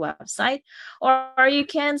our website. Or you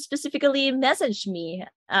can specifically message me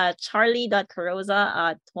at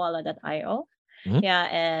charlie.carosa@tuala.io.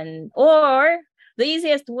 Yeah, or the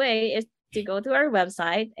easiest way is to go to our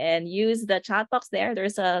website and use the chat box there.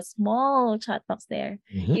 There's a small chat box there.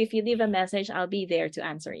 If you leave a message, I'll be there to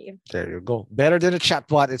answer you. There you go. Better than a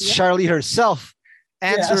chatbot. It's Charlie herself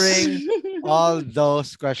answering all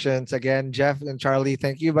those questions. Again, Jeff and Charlie,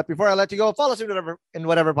 thank you. But before I let you go, follow us in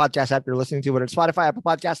whatever podcast app you're listening to, whether it's Spotify, Apple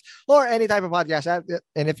Podcasts, or any type of podcast app.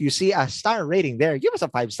 And if you see a star rating there, give us a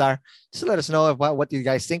 5-star. Just let us know about what you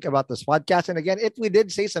guys think about this podcast. And again, if we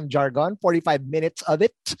did say some jargon, 45 minutes of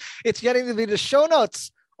it, it's getting to be the show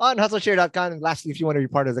notes on hustleshare.com. And lastly, if you want to be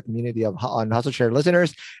part of the community on HustleShare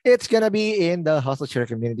listeners, it's going to be in the HustleShare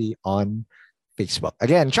community on Facebook.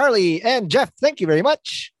 Again, Charlie and Jeff, thank you very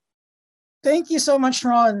much. Thank you so much,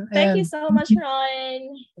 Ron. Thank you so much,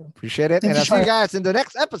 Ron. Appreciate it. And I'll see you guys in the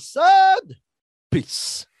next episode.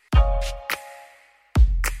 Peace.